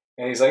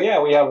 And he's like,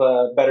 yeah, we have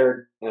a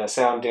better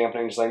sound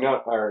dampening. She's like,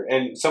 no.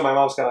 And so my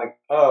mom's kind of like,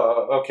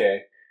 oh,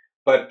 okay.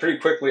 But pretty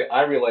quickly,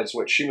 I realized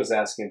what she was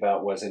asking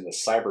about was in the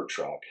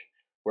Cybertruck,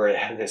 where it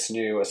had this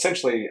new,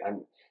 essentially,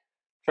 I'm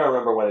trying to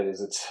remember what it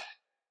is. It's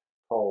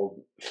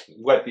called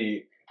I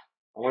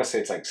want to say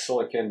it's like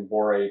silicon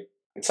borate.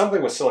 It's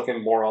something with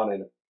silicon boron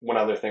and one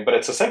other thing, but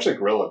it's essentially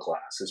Gorilla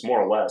Glass. Is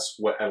more or less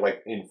what,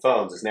 like in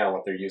phones, is now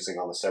what they're using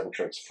on the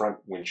Cybertruck's front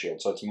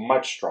windshield. So it's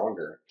much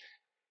stronger.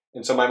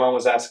 And so my mom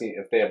was asking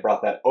if they had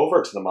brought that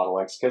over to the Model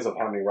X because of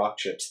how many rock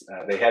chips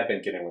they had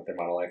been getting with their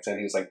Model X. And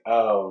he was like,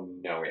 "Oh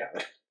no, we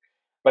haven't."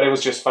 But it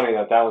was just funny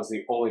that that was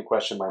the only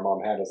question my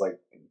mom had. Is like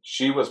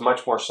she was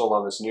much more sold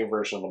on this new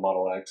version of the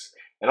Model X,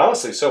 and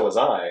honestly, so was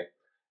I.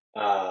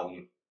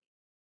 Um,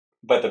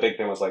 but the big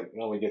thing was like,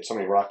 well, we get so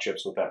many rock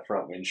chips with that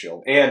front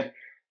windshield. And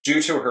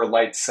due to her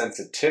light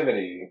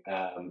sensitivity,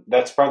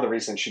 that's part of the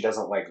reason she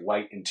doesn't like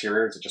light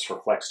interiors. It just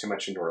reflects too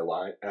much into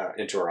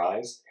her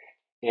eyes.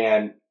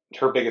 And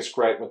her biggest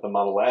gripe with the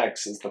Model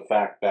X is the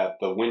fact that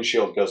the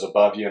windshield goes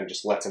above you and it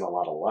just lets in a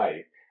lot of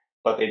light.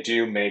 But they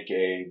do make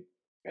a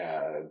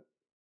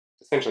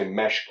essentially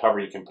mesh cover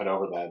you can put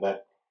over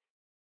that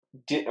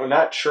I'm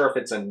not sure if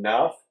it's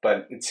enough,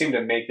 but it seemed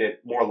to make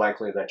it more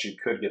likely that you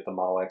could get the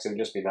Model X. It'd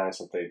just be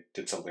nice if they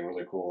did something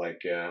really cool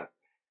like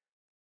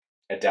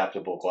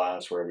adaptable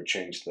glass, where it would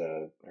change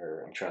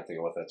or I'm trying to think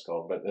of what that's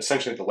called, but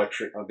essentially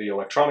the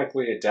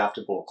electronically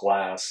adaptable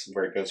glass,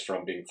 where it goes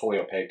from being fully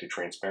opaque to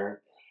transparent.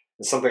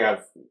 It's something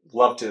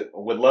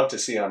would love to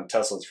see on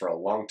Teslas for a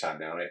long time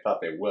now, and I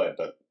thought they would,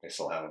 but they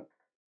still haven't.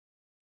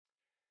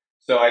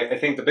 So I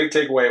think the big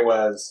takeaway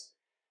was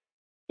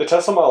the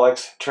Tesla Model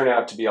X turned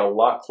out to be a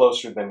lot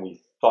closer than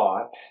we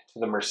thought to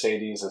the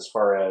Mercedes as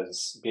far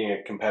as being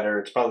a competitor.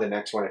 It's probably the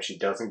next one if she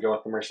doesn't go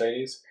with the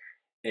Mercedes.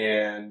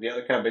 And the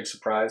other kind of big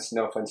surprise,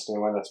 no offense to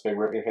anyone that's been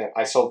ripping it,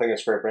 I still think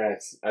it's a great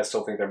brand. I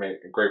still think they're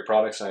making great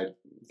products. I'm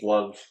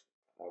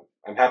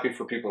happy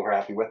for people who are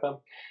happy with them.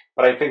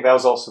 But I think that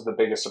was also the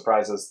biggest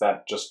surprise, is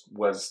that just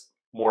was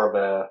more of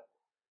a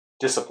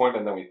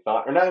disappointment than we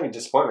thought. Or not even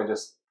disappointment,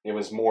 just it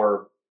was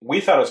more, we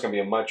thought it was going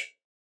to be a much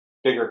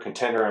bigger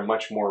contender and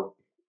much more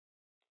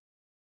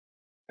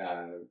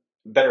uh,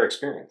 better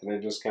experience. And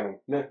it just kind of,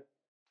 meh.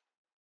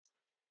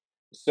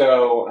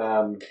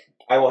 So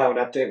I will have an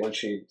update when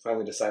she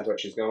finally decides what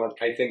she's going with.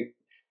 I think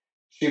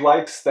she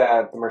likes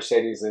that the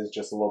Mercedes is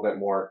just a little bit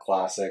more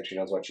classic. She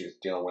knows what she's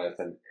dealing with,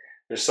 and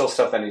there's still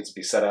stuff that needs to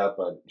be set up.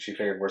 But she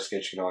figured worst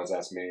case, she can always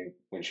ask me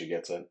when she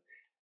gets it,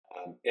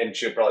 and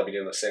she'll probably be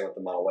doing the same with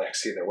the Model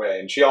X either way.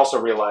 And she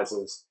also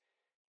realizes,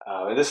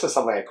 and this is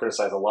something I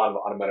criticize a lot of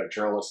automotive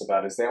journalists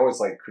about, is they always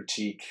like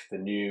critique the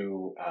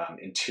new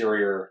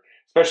interior,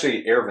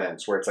 especially air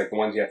vents, where it's like the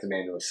ones you have to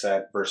manually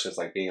set versus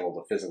like being able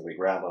to physically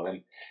grab them.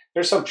 And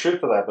there's some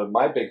truth to that, but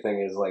my big thing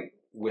is like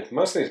with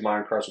most of these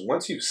modern cars,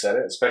 once you've set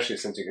it, especially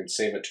since you can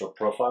save it to a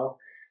profile,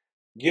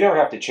 you never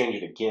have to change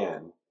it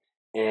again.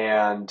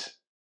 And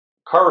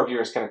car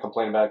reviewers kind of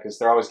complain about it because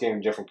they're always getting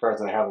different cars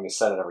and they're having to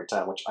set it every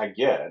time, which I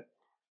get.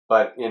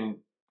 But in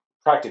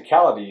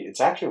practicality,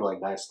 it's actually really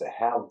nice to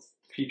have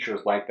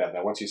features like that,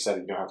 that once you set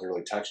it, you don't have to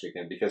really touch it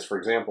again. Because, for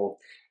example,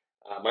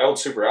 my old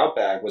Super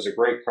Outback was a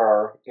great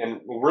car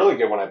and really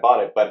good when I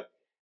bought it, but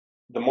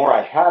the more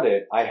I had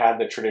it, I had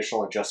the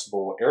traditional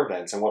adjustable air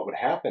vents, and what would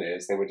happen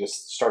is they would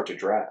just start to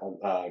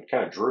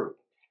kind of droop.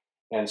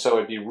 And so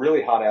it'd be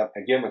really hot out. I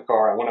get in the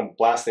car, I want to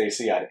blast the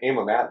AC, I'd aim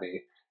them at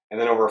me, and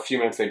then over a few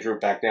minutes they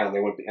droop back down.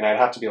 And I'd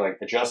have to be like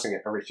adjusting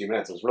it every few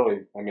minutes. It was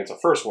really, I mean, it's a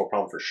first world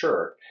problem for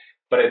sure,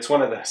 but it's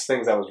one of those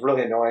things that was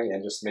really annoying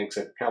and just makes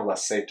it kind of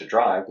less safe to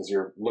drive because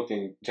you're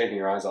taking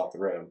your eyes off the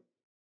road.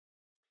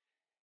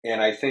 And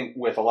I think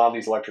with a lot of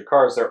these electric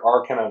cars, there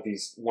are kind of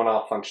these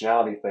one-off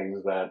functionality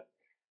things that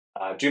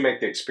do make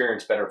the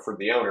experience better for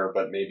the owner,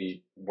 but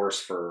maybe worse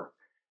for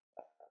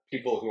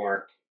people who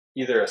aren't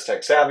either as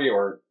tech savvy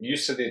or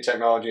used to the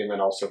technology, and then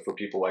also for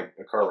people like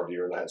a car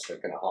reviewer that has to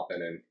kind of hop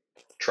in and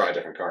try a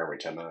different car every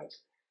 10 minutes.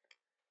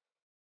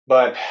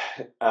 But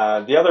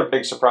the other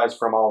big surprise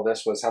from all of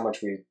this was how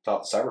much we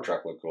thought the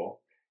Cybertruck looked cool.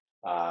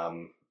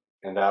 Um,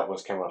 and that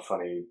was kind of a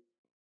funny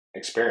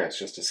experience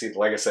just to see.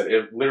 Like I said,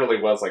 it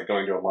literally was like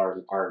going to a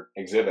modern art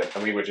exhibit,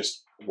 and we would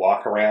just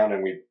walk around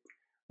and we'd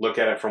look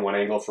at it from one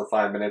angle for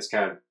 5 minutes,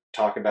 kind of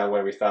talk about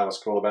what we thought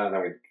was cool about it, and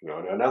then we'd go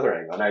to another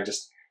angle. And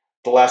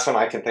the last time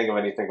I can think of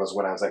anything was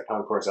when I was at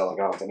Concours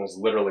Elegance, and it was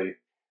literally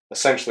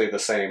essentially the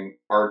same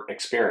art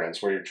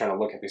experience where you're trying to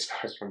look at these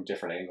cars from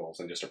different angles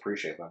and just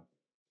appreciate them.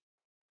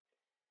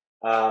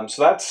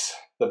 So that's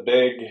the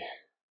big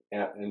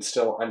and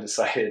still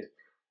undecided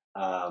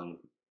um,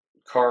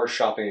 car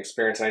shopping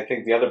experience. And I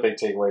think the other big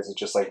takeaways is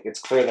just like it's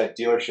clear that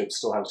dealerships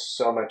still have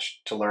so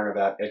much to learn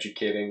about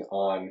educating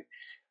on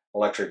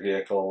electric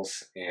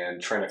vehicles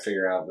and trying to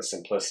figure out the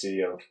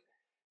simplicity of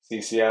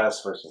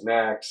CCS versus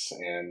NACS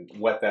and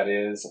what that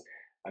is.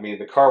 I mean,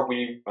 the car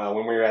when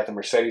we were at the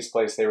Mercedes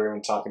place, they were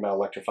even talking about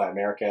Electrify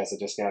America as a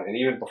discount. And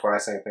even before I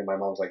said anything, my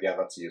mom's like, yeah,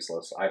 that's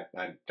useless. I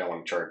don't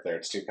want to charge there.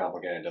 It's too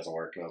complicated. It doesn't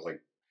work. And I was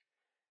like,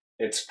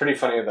 it's pretty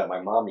funny that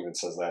my mom even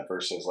says that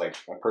versus like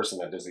a person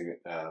that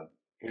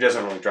who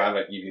doesn't really drive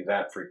an EV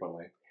that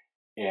frequently.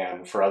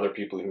 And for other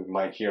people who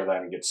might hear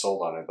that and get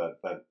sold on it,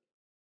 that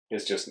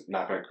is just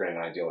not going to create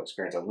an ideal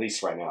experience, at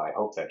least right now. I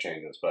hope that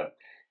changes. But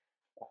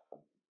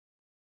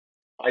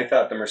I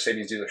thought the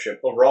Mercedes dealership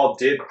overall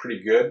did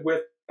pretty good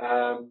with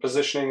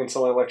positioning in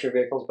some electric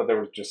vehicles, but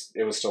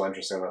it was still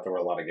interesting that there were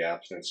a lot of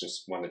gaps, and it's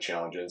just one of the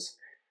challenges.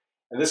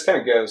 And this kind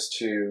of goes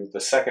to the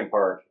second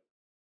part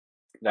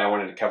that I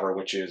wanted to cover,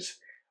 which is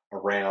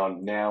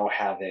around now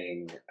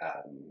having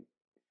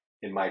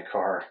in my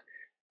car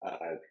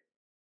uh,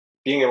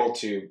 being able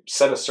to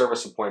set a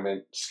service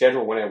appointment,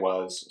 schedule when it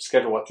was,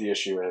 schedule what the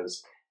issue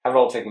is, have it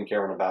all taken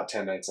care of in about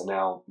 10 minutes. And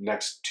now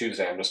next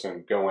Tuesday, I'm just going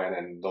to go in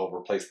and they'll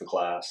replace the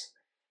glass.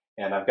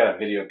 And I've got a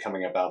video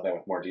coming about that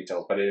with more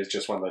details, but it is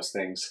just one of those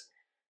things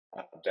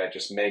that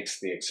just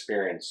makes the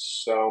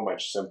experience so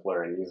much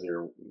simpler and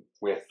easier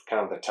with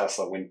kind of the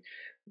Tesla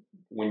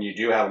when you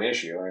do have an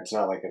issue. And it's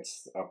not like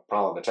it's a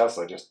problem with the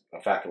Tesla, just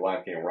a fact of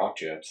life getting rock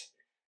chips.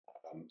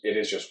 It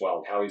is just,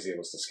 well, how easy it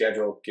was to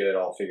schedule, get it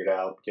all figured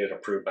out, get it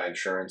approved by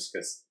insurance.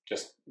 Because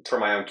just for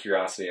my own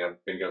curiosity,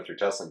 I've been going through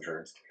Tesla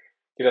insurance.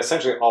 get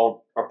essentially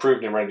all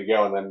approved and ready to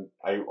go, and then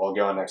I'll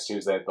go on next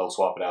Tuesday. They'll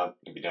swap it out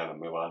and be done and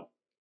move on.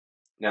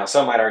 Now,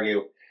 some might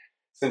argue,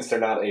 since they're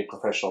not a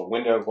professional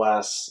window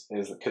glass,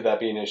 could that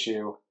be an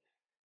issue?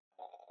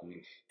 Um,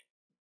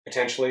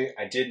 Potentially.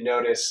 I did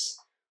notice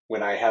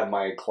when I had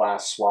my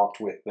glass swapped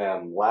with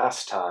them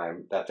last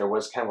time that there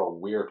was kind of a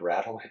weird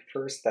rattle at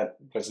first that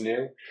was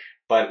new,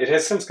 but it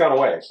has since gone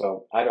away.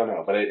 So I don't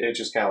know, but it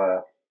just kind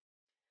of,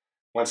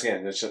 once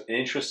again, it's an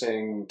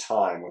interesting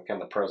time with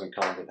kind of the pros and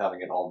cons of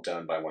having it all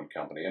done by one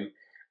company. And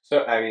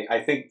so, I mean,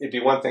 I think it'd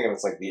be one thing if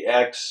it's like the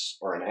X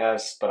or an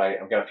S, but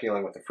I've got a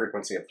feeling with the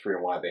frequency of 3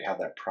 and Y, they have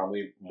that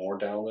probably more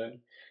dialed in.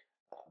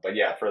 But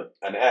yeah, for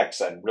an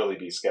X, I'd really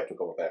be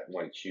skeptical with that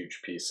one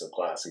huge piece of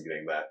glass and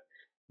getting that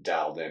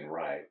dialed in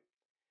right.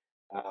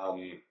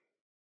 Um,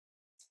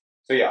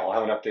 so yeah, I'll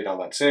have an update on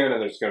that soon, and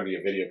there's going to be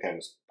a video kind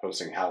of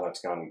posting how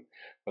that's gone,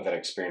 what that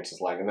experience is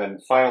like. And then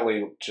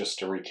finally, just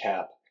to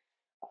recap,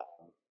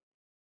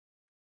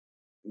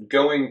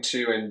 going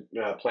to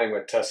and playing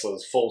with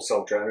Tesla's full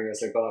self-driving, as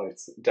they call it,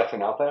 it's definitely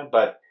not that,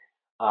 but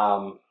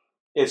um,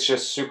 it's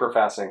just super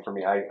fascinating for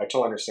me. I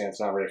totally understand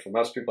it's not ready for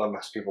most people, and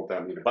most people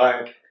don't need to buy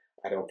it.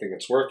 I don't think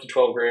it's worth the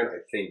 12 grand. I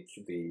think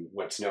the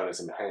what's known as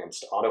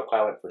enhanced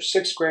autopilot for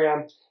 6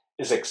 grand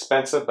is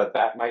expensive, but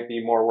that might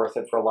be more worth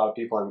it for a lot of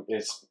people, and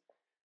it's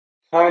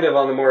kind of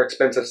on the more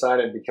expensive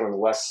side and becoming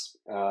less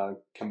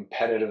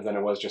competitive than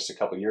it was just a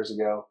couple years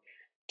ago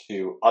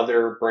to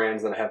other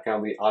brands that have kind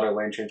of the auto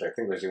lane change. I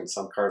think there's even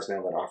some cars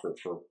now that offer it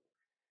for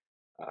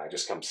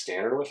just come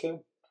standard with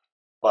it.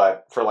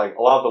 But for like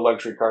a lot of the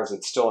luxury cars,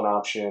 it's still an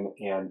option.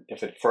 And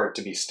if it for it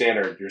to be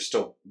standard, you're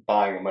still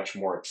buying a much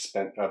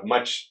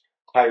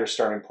higher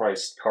starting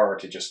price car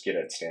to just get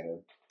it standard.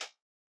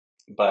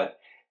 But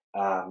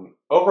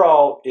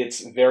overall,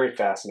 it's very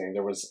fascinating.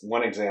 There was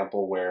one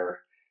example where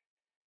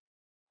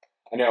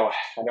I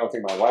don't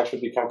think my wife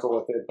would be comfortable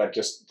with it, but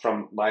just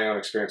from my own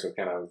experience with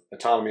kind of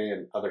autonomy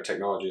and other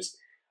technologies,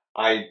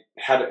 I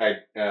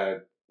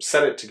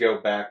set it to go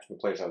back to the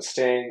place I was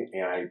staying,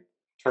 and I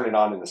turned it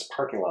on in this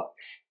parking lot,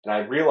 and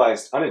I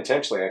realized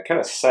unintentionally I kind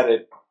of set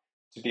it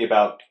to be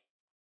about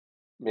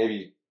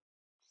maybe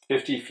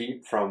 50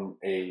 feet from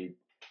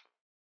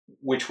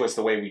which was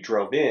the way we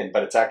drove in,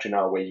 but it's actually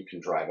not a way you can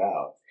drive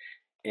out.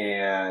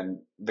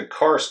 And the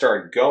car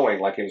started going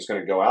like it was going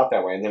to go out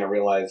that way, and then I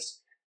realized,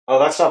 oh,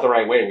 that's not the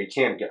right way. We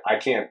can't get. I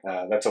can't.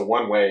 That's a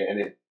one way, and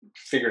it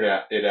figured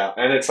it out.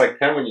 And it's like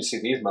kind of when you see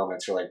these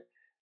moments, you're like,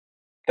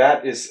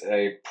 that is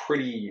a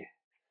pretty.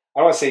 I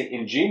don't want to say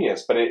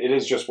ingenious, but it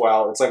is just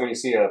wild. It's like when you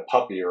see a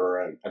puppy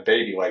or a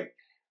baby, like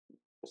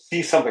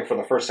see something for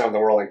the first time in the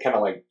world, and kind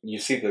of like you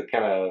see the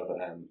kind of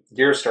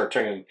gears start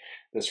turning,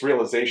 this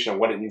realization of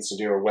what it needs to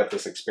do or what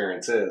this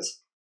experience is.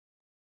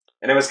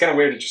 And it was kind of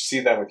weird to just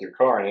see that with your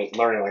car and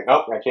learning like,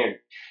 oh,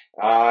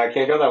 I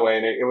can't go that way.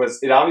 And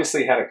it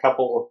obviously had a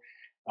couple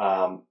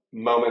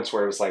moments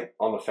where it was like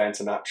on the fence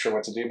and not sure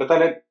what to do, but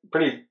then it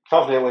pretty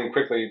confidently and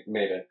quickly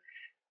made it.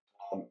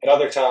 At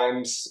other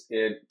times,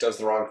 it does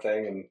the wrong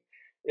thing, and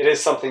it is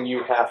something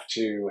you have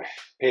to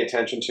pay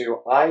attention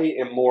to. I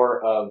am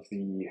more of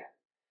the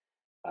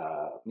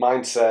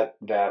mindset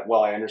that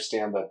while I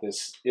understand that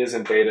this is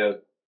in beta,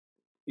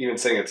 even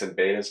saying it's in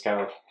beta is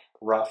kind of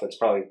rough. It's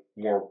probably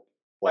more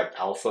like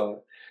alpha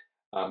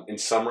in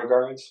some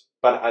regards.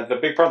 But the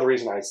big part of the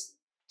reason I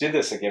did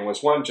this again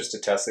was one, just to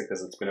test it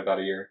because it's been about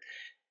a year,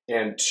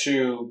 and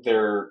two,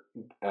 their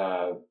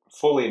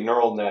fully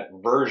neural net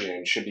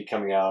version should be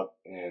coming out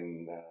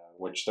in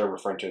which they're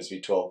referring to as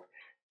V12.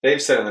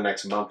 They've said in the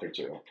next month or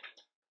two.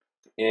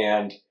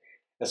 And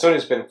as someone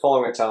who's been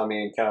following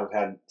autonomy and kind of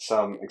had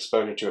some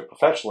exposure to it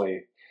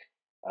professionally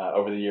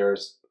over the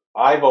years,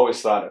 I've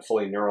always thought a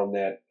fully neural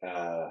net,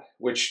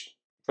 which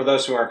for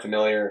those who aren't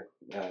familiar,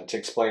 to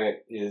explain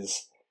it,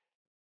 is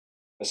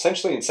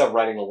essentially instead of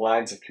writing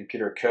lines of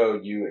computer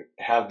code, you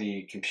have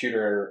the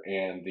computer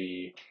and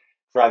the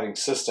driving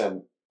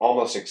system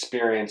almost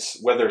experience,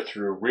 whether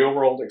through real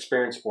world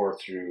experience or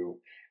through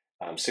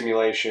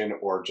simulation,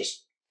 or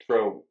just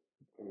throw,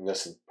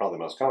 this is probably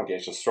the most common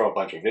case, just throw a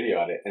bunch of video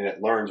at it and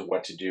it learns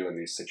what to do in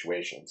these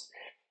situations.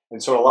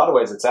 And so in a lot of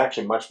ways, it's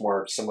actually much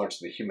more similar to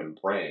the human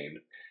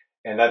brain.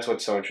 And that's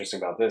what's so interesting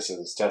about this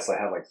is Tesla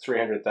had like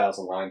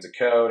 300,000 lines of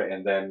code,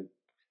 and then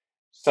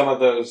some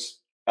of those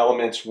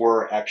elements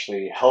were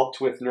actually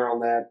helped with neural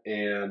net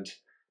and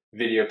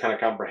video kind of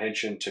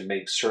comprehension to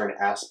make certain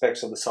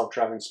aspects of the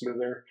self-driving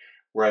smoother.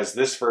 Whereas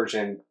this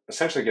version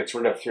essentially gets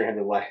rid of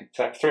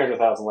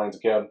 300,000 lines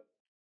of code,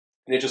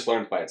 and it just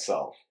learns by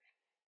itself.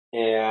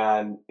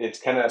 And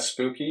it's kind of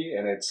spooky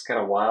and it's kind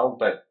of wild,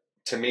 but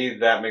to me,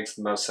 that makes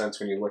the most sense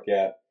when you look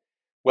at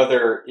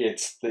whether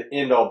it's the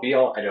end all be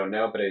all, I don't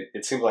know, but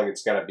it seems like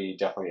it's got to be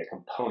definitely a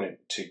component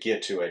to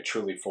get to a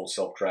truly full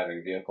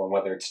self-driving vehicle. And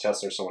whether it's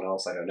Tesla or someone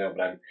else, I don't know,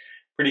 but I'm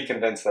pretty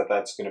convinced that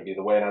that's going to be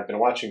the way. And I've been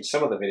watching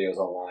some of the videos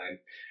online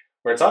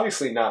where it's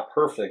obviously not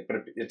perfect,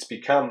 but it's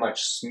become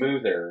much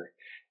smoother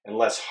and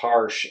less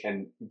harsh,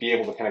 and be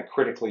able to kind of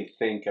critically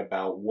think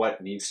about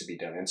what needs to be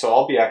done. And so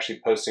I'll be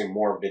actually posting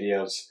more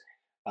videos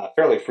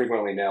fairly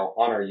frequently now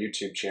on our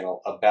YouTube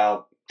channel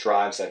about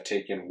drives I've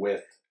taken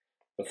with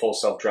the full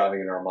self-driving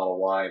in our Model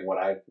Y and what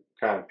I've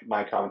kind of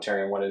my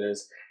commentary on what it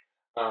is.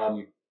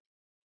 Um,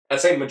 I'd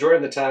say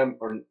majority of the time,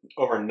 or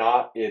over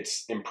not,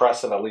 it's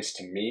impressive, at least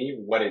to me,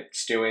 what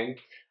it's doing.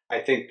 I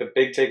think the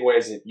big takeaway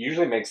is it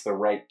usually makes the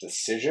right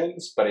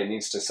decisions, but it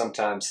needs to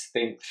sometimes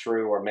think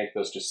through or make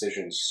those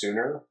decisions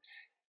sooner.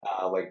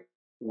 Like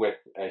with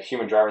a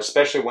human driver,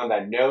 especially one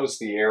that knows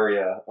the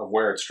area of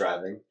where it's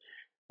driving,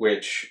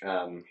 which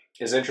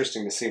is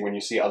interesting to see when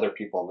you see other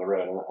people on the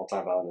road. And I'll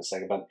talk about it in a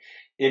second, but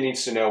it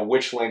needs to know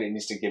which lane it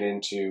needs to get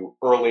into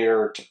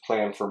earlier to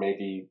plan for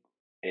maybe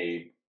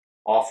a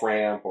off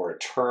ramp or a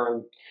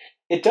turn.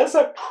 It does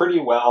that pretty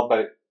well,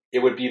 but it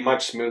would be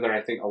much smoother. And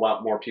I think a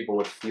lot more people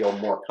would feel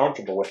more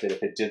comfortable with it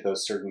if it did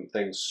those certain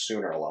things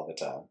sooner a lot of the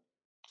time.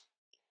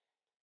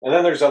 And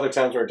then there's other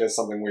times where it does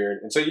something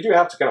weird. And so you do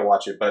have to kind of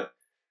watch it, but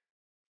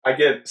I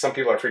get some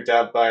people are freaked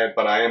out by it,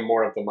 but I am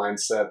more of the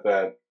mindset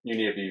that you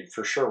need to be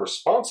for sure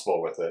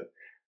responsible with it.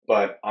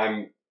 But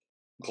I'm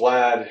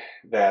glad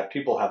that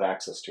people have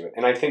access to it.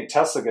 And I think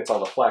Tesla gets all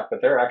the flack,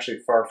 but they're actually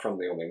far from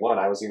the only one.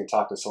 I was even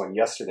talking to someone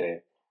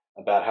yesterday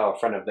about how a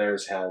friend of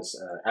theirs has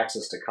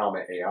access to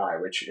Comma AI,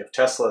 which if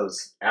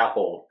Tesla's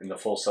Apple in the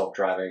full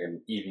self-driving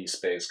and EV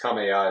space,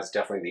 Comma AI is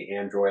definitely the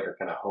Android or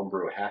kind of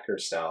homebrew hacker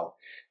style,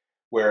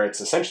 where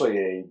it's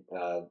essentially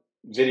a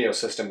video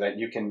system that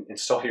you can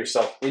install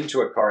yourself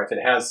into a car if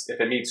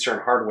it meets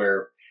certain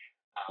hardware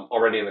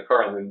already in the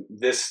car, and then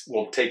this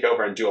will take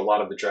over and do a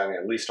lot of the driving,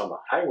 at least on the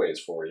highways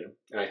for you.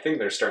 And I think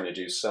they're starting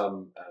to do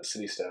some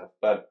city stuff,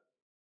 but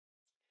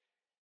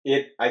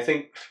I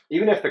think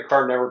even if the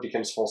car never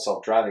becomes full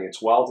self-driving,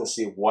 it's wild to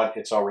see what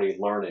it's already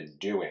learned and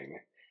doing.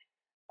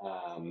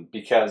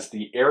 Because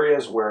the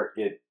areas where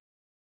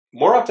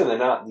more often than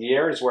not, the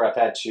areas where I've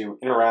had to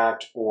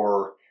interact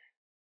or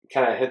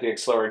kind of hit the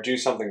accelerator, do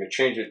something to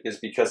change it, is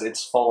because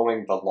it's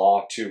following the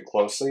law too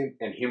closely,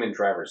 and human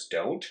drivers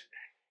don't.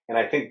 And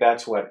I think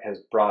that's what has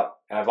brought,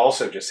 and I've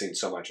also just seen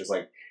so much, is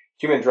like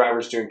human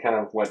drivers doing kind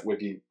of what would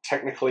be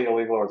technically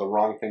illegal or the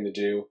wrong thing to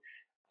do.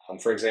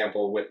 For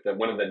example, with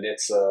one of the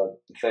NHTSA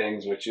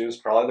things, which is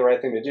probably the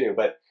right thing to do,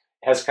 but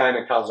has kind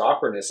of caused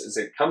awkwardness, is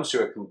it comes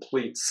to a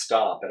complete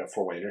stop at a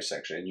four-way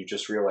intersection, and you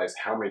just realize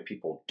how many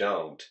people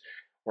don't,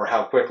 or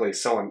how quickly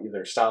someone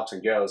either stops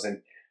and goes.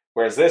 And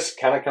whereas this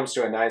kind of comes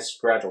to a nice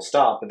gradual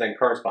stop, but then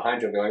cars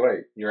behind you will be like,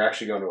 wait, you're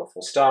actually going to a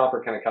full stop,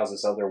 or kind of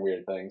causes other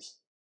weird things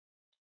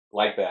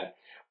like that.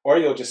 Or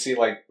you'll just see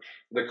like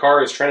the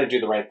car is trying to do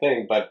the right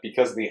thing, but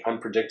because of the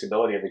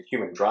unpredictability of a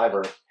human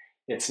driver,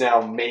 it's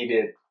now made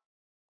it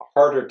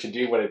harder to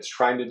do what it's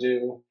trying to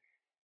do.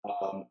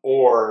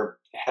 Or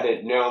had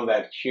it known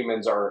that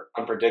humans are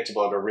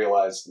unpredictable, to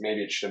realize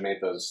maybe it should have made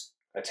those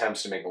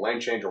attempts to make a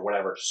lane change or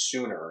whatever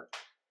sooner.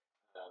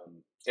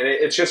 And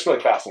it's just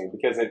really fascinating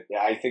because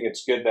I think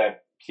it's good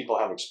that people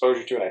have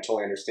exposure to it. I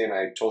totally understand.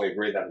 I totally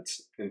agree that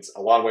it's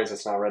a lot of ways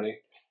it's not ready.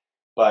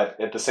 But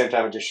at the same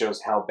time, it just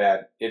shows how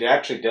bad it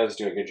actually does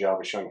do a good job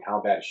of showing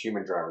how bad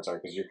human drivers are,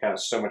 because you're kind of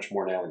so much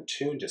more now in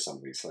tune to some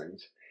of these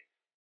things.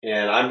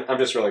 And I'm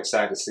just really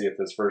excited to see if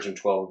this version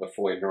 12 of the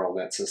fully neural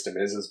net system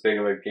is as big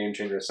of a game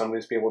changer as some of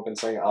these people have been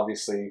saying.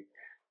 Obviously,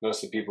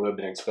 most of the people who have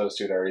been exposed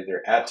to it are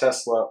either at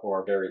Tesla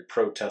or very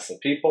pro Tesla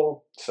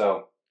people.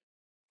 So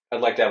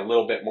I'd like to have a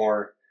little bit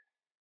more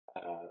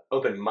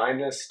open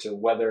mindedness to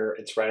whether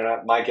it's right or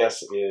not. My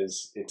guess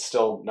is it's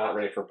still not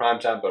ready for prime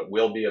time, but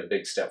will be a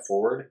big step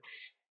forward.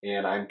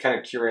 And I'm kind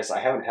of curious. I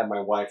haven't had my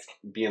wife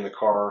be in the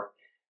car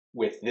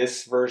with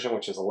this version,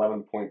 which is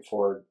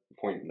 11.4.9,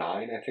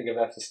 I think, of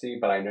FSD,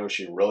 but I know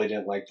she really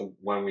didn't like the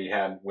one we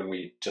had when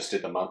we just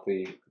did the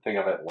monthly thing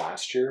of it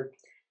last year.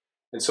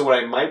 And so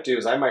what I might do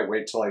is I might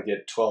wait till I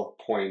get 12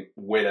 point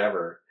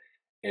whatever,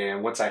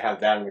 and once I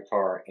have that in the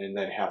car, and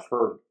then have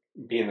her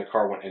be in the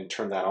car and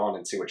turn that on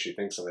and see what she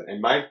thinks of it.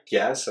 And my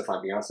guess, if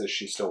I'm being honest, is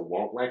she still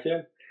won't like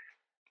it.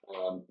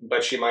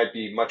 But she might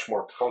be much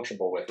more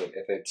comfortable with it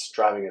if it's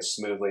driving as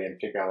smoothly and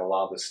figuring out a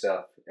lot of the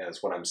stuff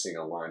as what I'm seeing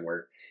online,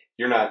 where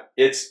you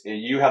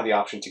have the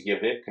option to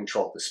give it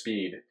control of the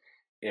speed,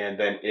 and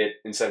then it,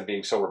 instead of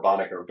being so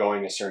robotic or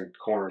going a certain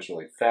corners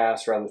really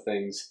fast or other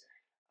things,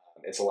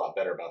 it's a lot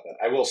better about that.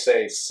 I will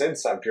say,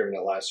 since I've driven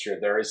it last year,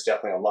 there is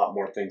definitely a lot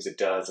more things it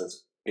does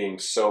as being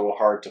so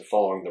hard to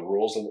following the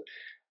rules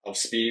of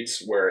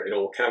speeds, where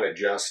it'll kind of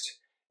adjust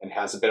and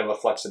has a bit of a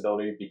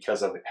flexibility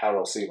because of how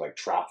it'll see like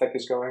traffic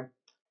is going.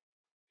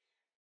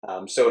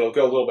 So it'll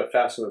go a little bit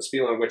faster than the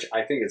speed limit, which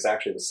I think is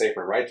actually the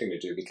safer and right thing to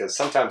do, because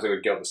sometimes it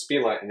would go the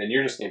speed limit and then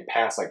you're just getting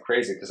passed like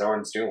crazy because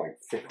everyone's doing like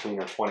 15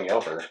 or 20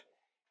 over.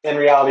 In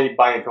reality,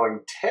 by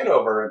going 10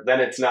 over,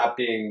 then it's not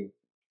being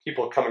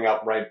people coming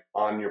up right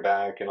on your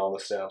back and all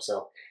this stuff.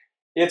 So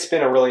it's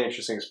been a really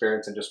interesting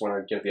experience, and just want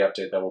to give the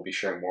update that we'll be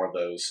sharing more of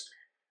those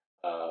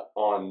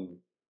on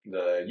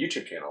the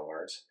YouTube channel of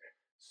ours.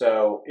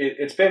 So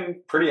it's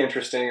been pretty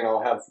interesting, and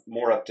I'll have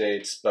more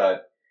updates,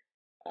 but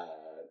uh,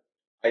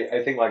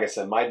 I think, like I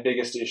said, my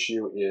biggest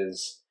issue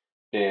is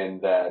been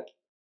that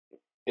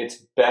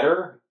it's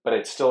better, but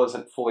it still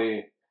isn't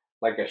fully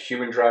like a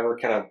human driver,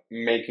 kind of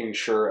making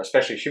sure,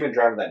 especially a human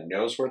driver that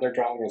knows where they're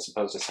driving as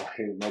opposed to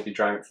somebody who might be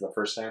driving for the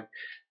first time,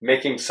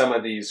 making some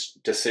of these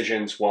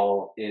decisions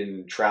while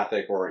in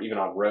traffic or even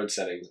on road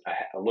settings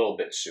a little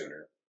bit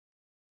sooner.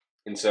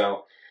 And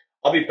so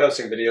I'll be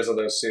posting videos of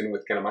those soon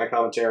with kind of my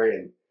commentary,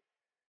 and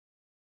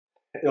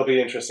it'll be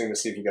interesting to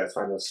see if you guys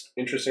find those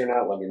interesting or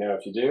not. Let me know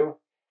if you do.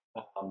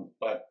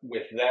 But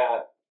with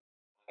that,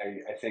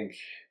 I think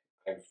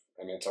I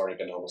mean, it's already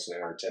been almost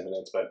an hour and 10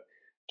 minutes, but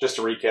just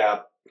to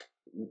recap,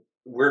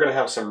 we're going to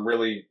have some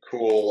really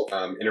cool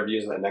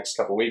interviews in the next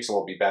couple of weeks, and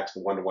we'll be back to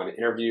the one-to-one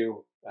interview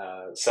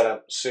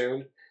setup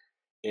soon.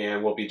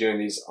 And we'll be doing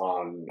these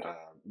on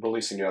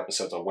releasing new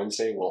episodes on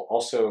Wednesday. We'll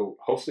also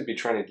hopefully be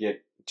trying to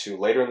get to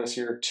later in this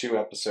year 2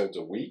 episodes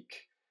a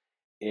week,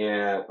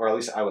 and or at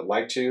least I would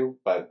like to,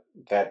 but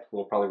that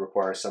will probably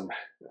require some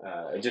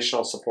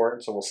additional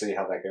support. So we'll see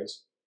how that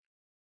goes.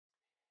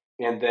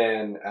 And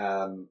then,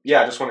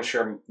 yeah, I just want to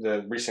share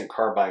the recent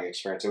car buying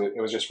experience.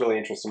 It was just really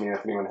interesting to me.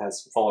 If anyone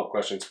has follow-up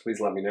questions, please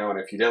let me know. And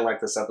if you didn't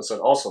like this episode,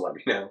 also let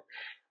me know.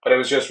 But it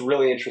was just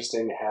really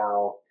interesting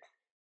how,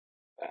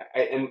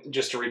 and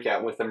just to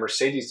recap, with the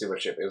Mercedes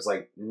dealership, it was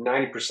like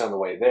 90% of the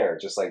way there.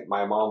 Just like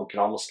my mom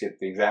could almost get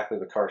exactly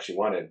the car she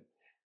wanted,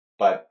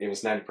 but it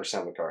was 90%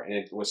 of the car. And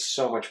it was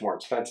so much more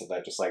expensive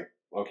that just like,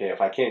 okay,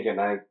 if I can't get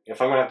 90, if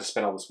I'm going to have to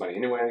spend all this money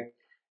anyway,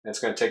 and it's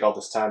going to take all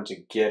this time to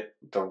get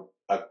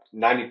a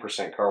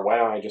 90% car, why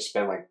don't I just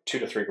spend like 2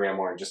 to 3 grand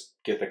more and just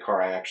get the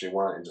car I actually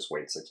want and just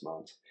wait 6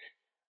 months?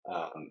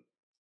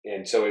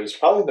 And so it was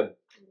probably the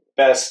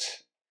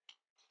best.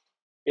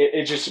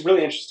 It just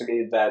really interested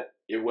me that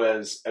it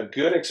was a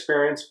good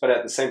experience, but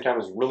at the same time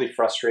it was really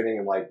frustrating.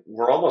 And like,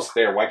 we're almost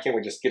there. Why can't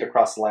we just get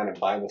across the line and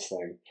buy this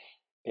thing?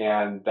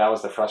 And that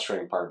was the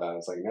frustrating part about it.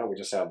 It's like, no, we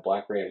just have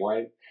black, gray, and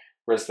white.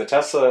 Whereas the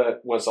Tesla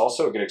was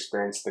also a good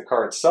experience. The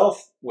car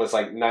itself was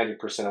like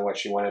 90% of what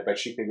she wanted, but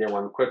she could get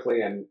one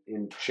quickly, and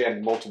she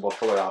had multiple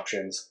color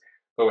options.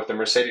 But with the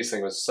Mercedes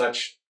thing, it was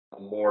such a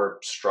more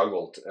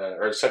struggled,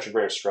 or such a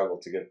greater struggle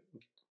to get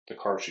the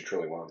car she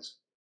truly wants.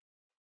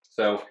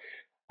 So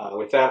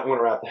with that, I'm going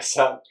to wrap this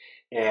up.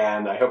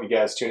 And I hope you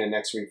guys tune in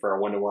next week for our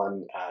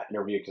one-to-one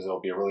interview, because it'll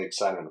be a really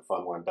exciting and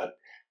fun one. But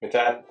with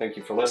that, thank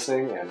you for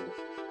listening, and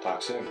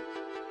talk soon.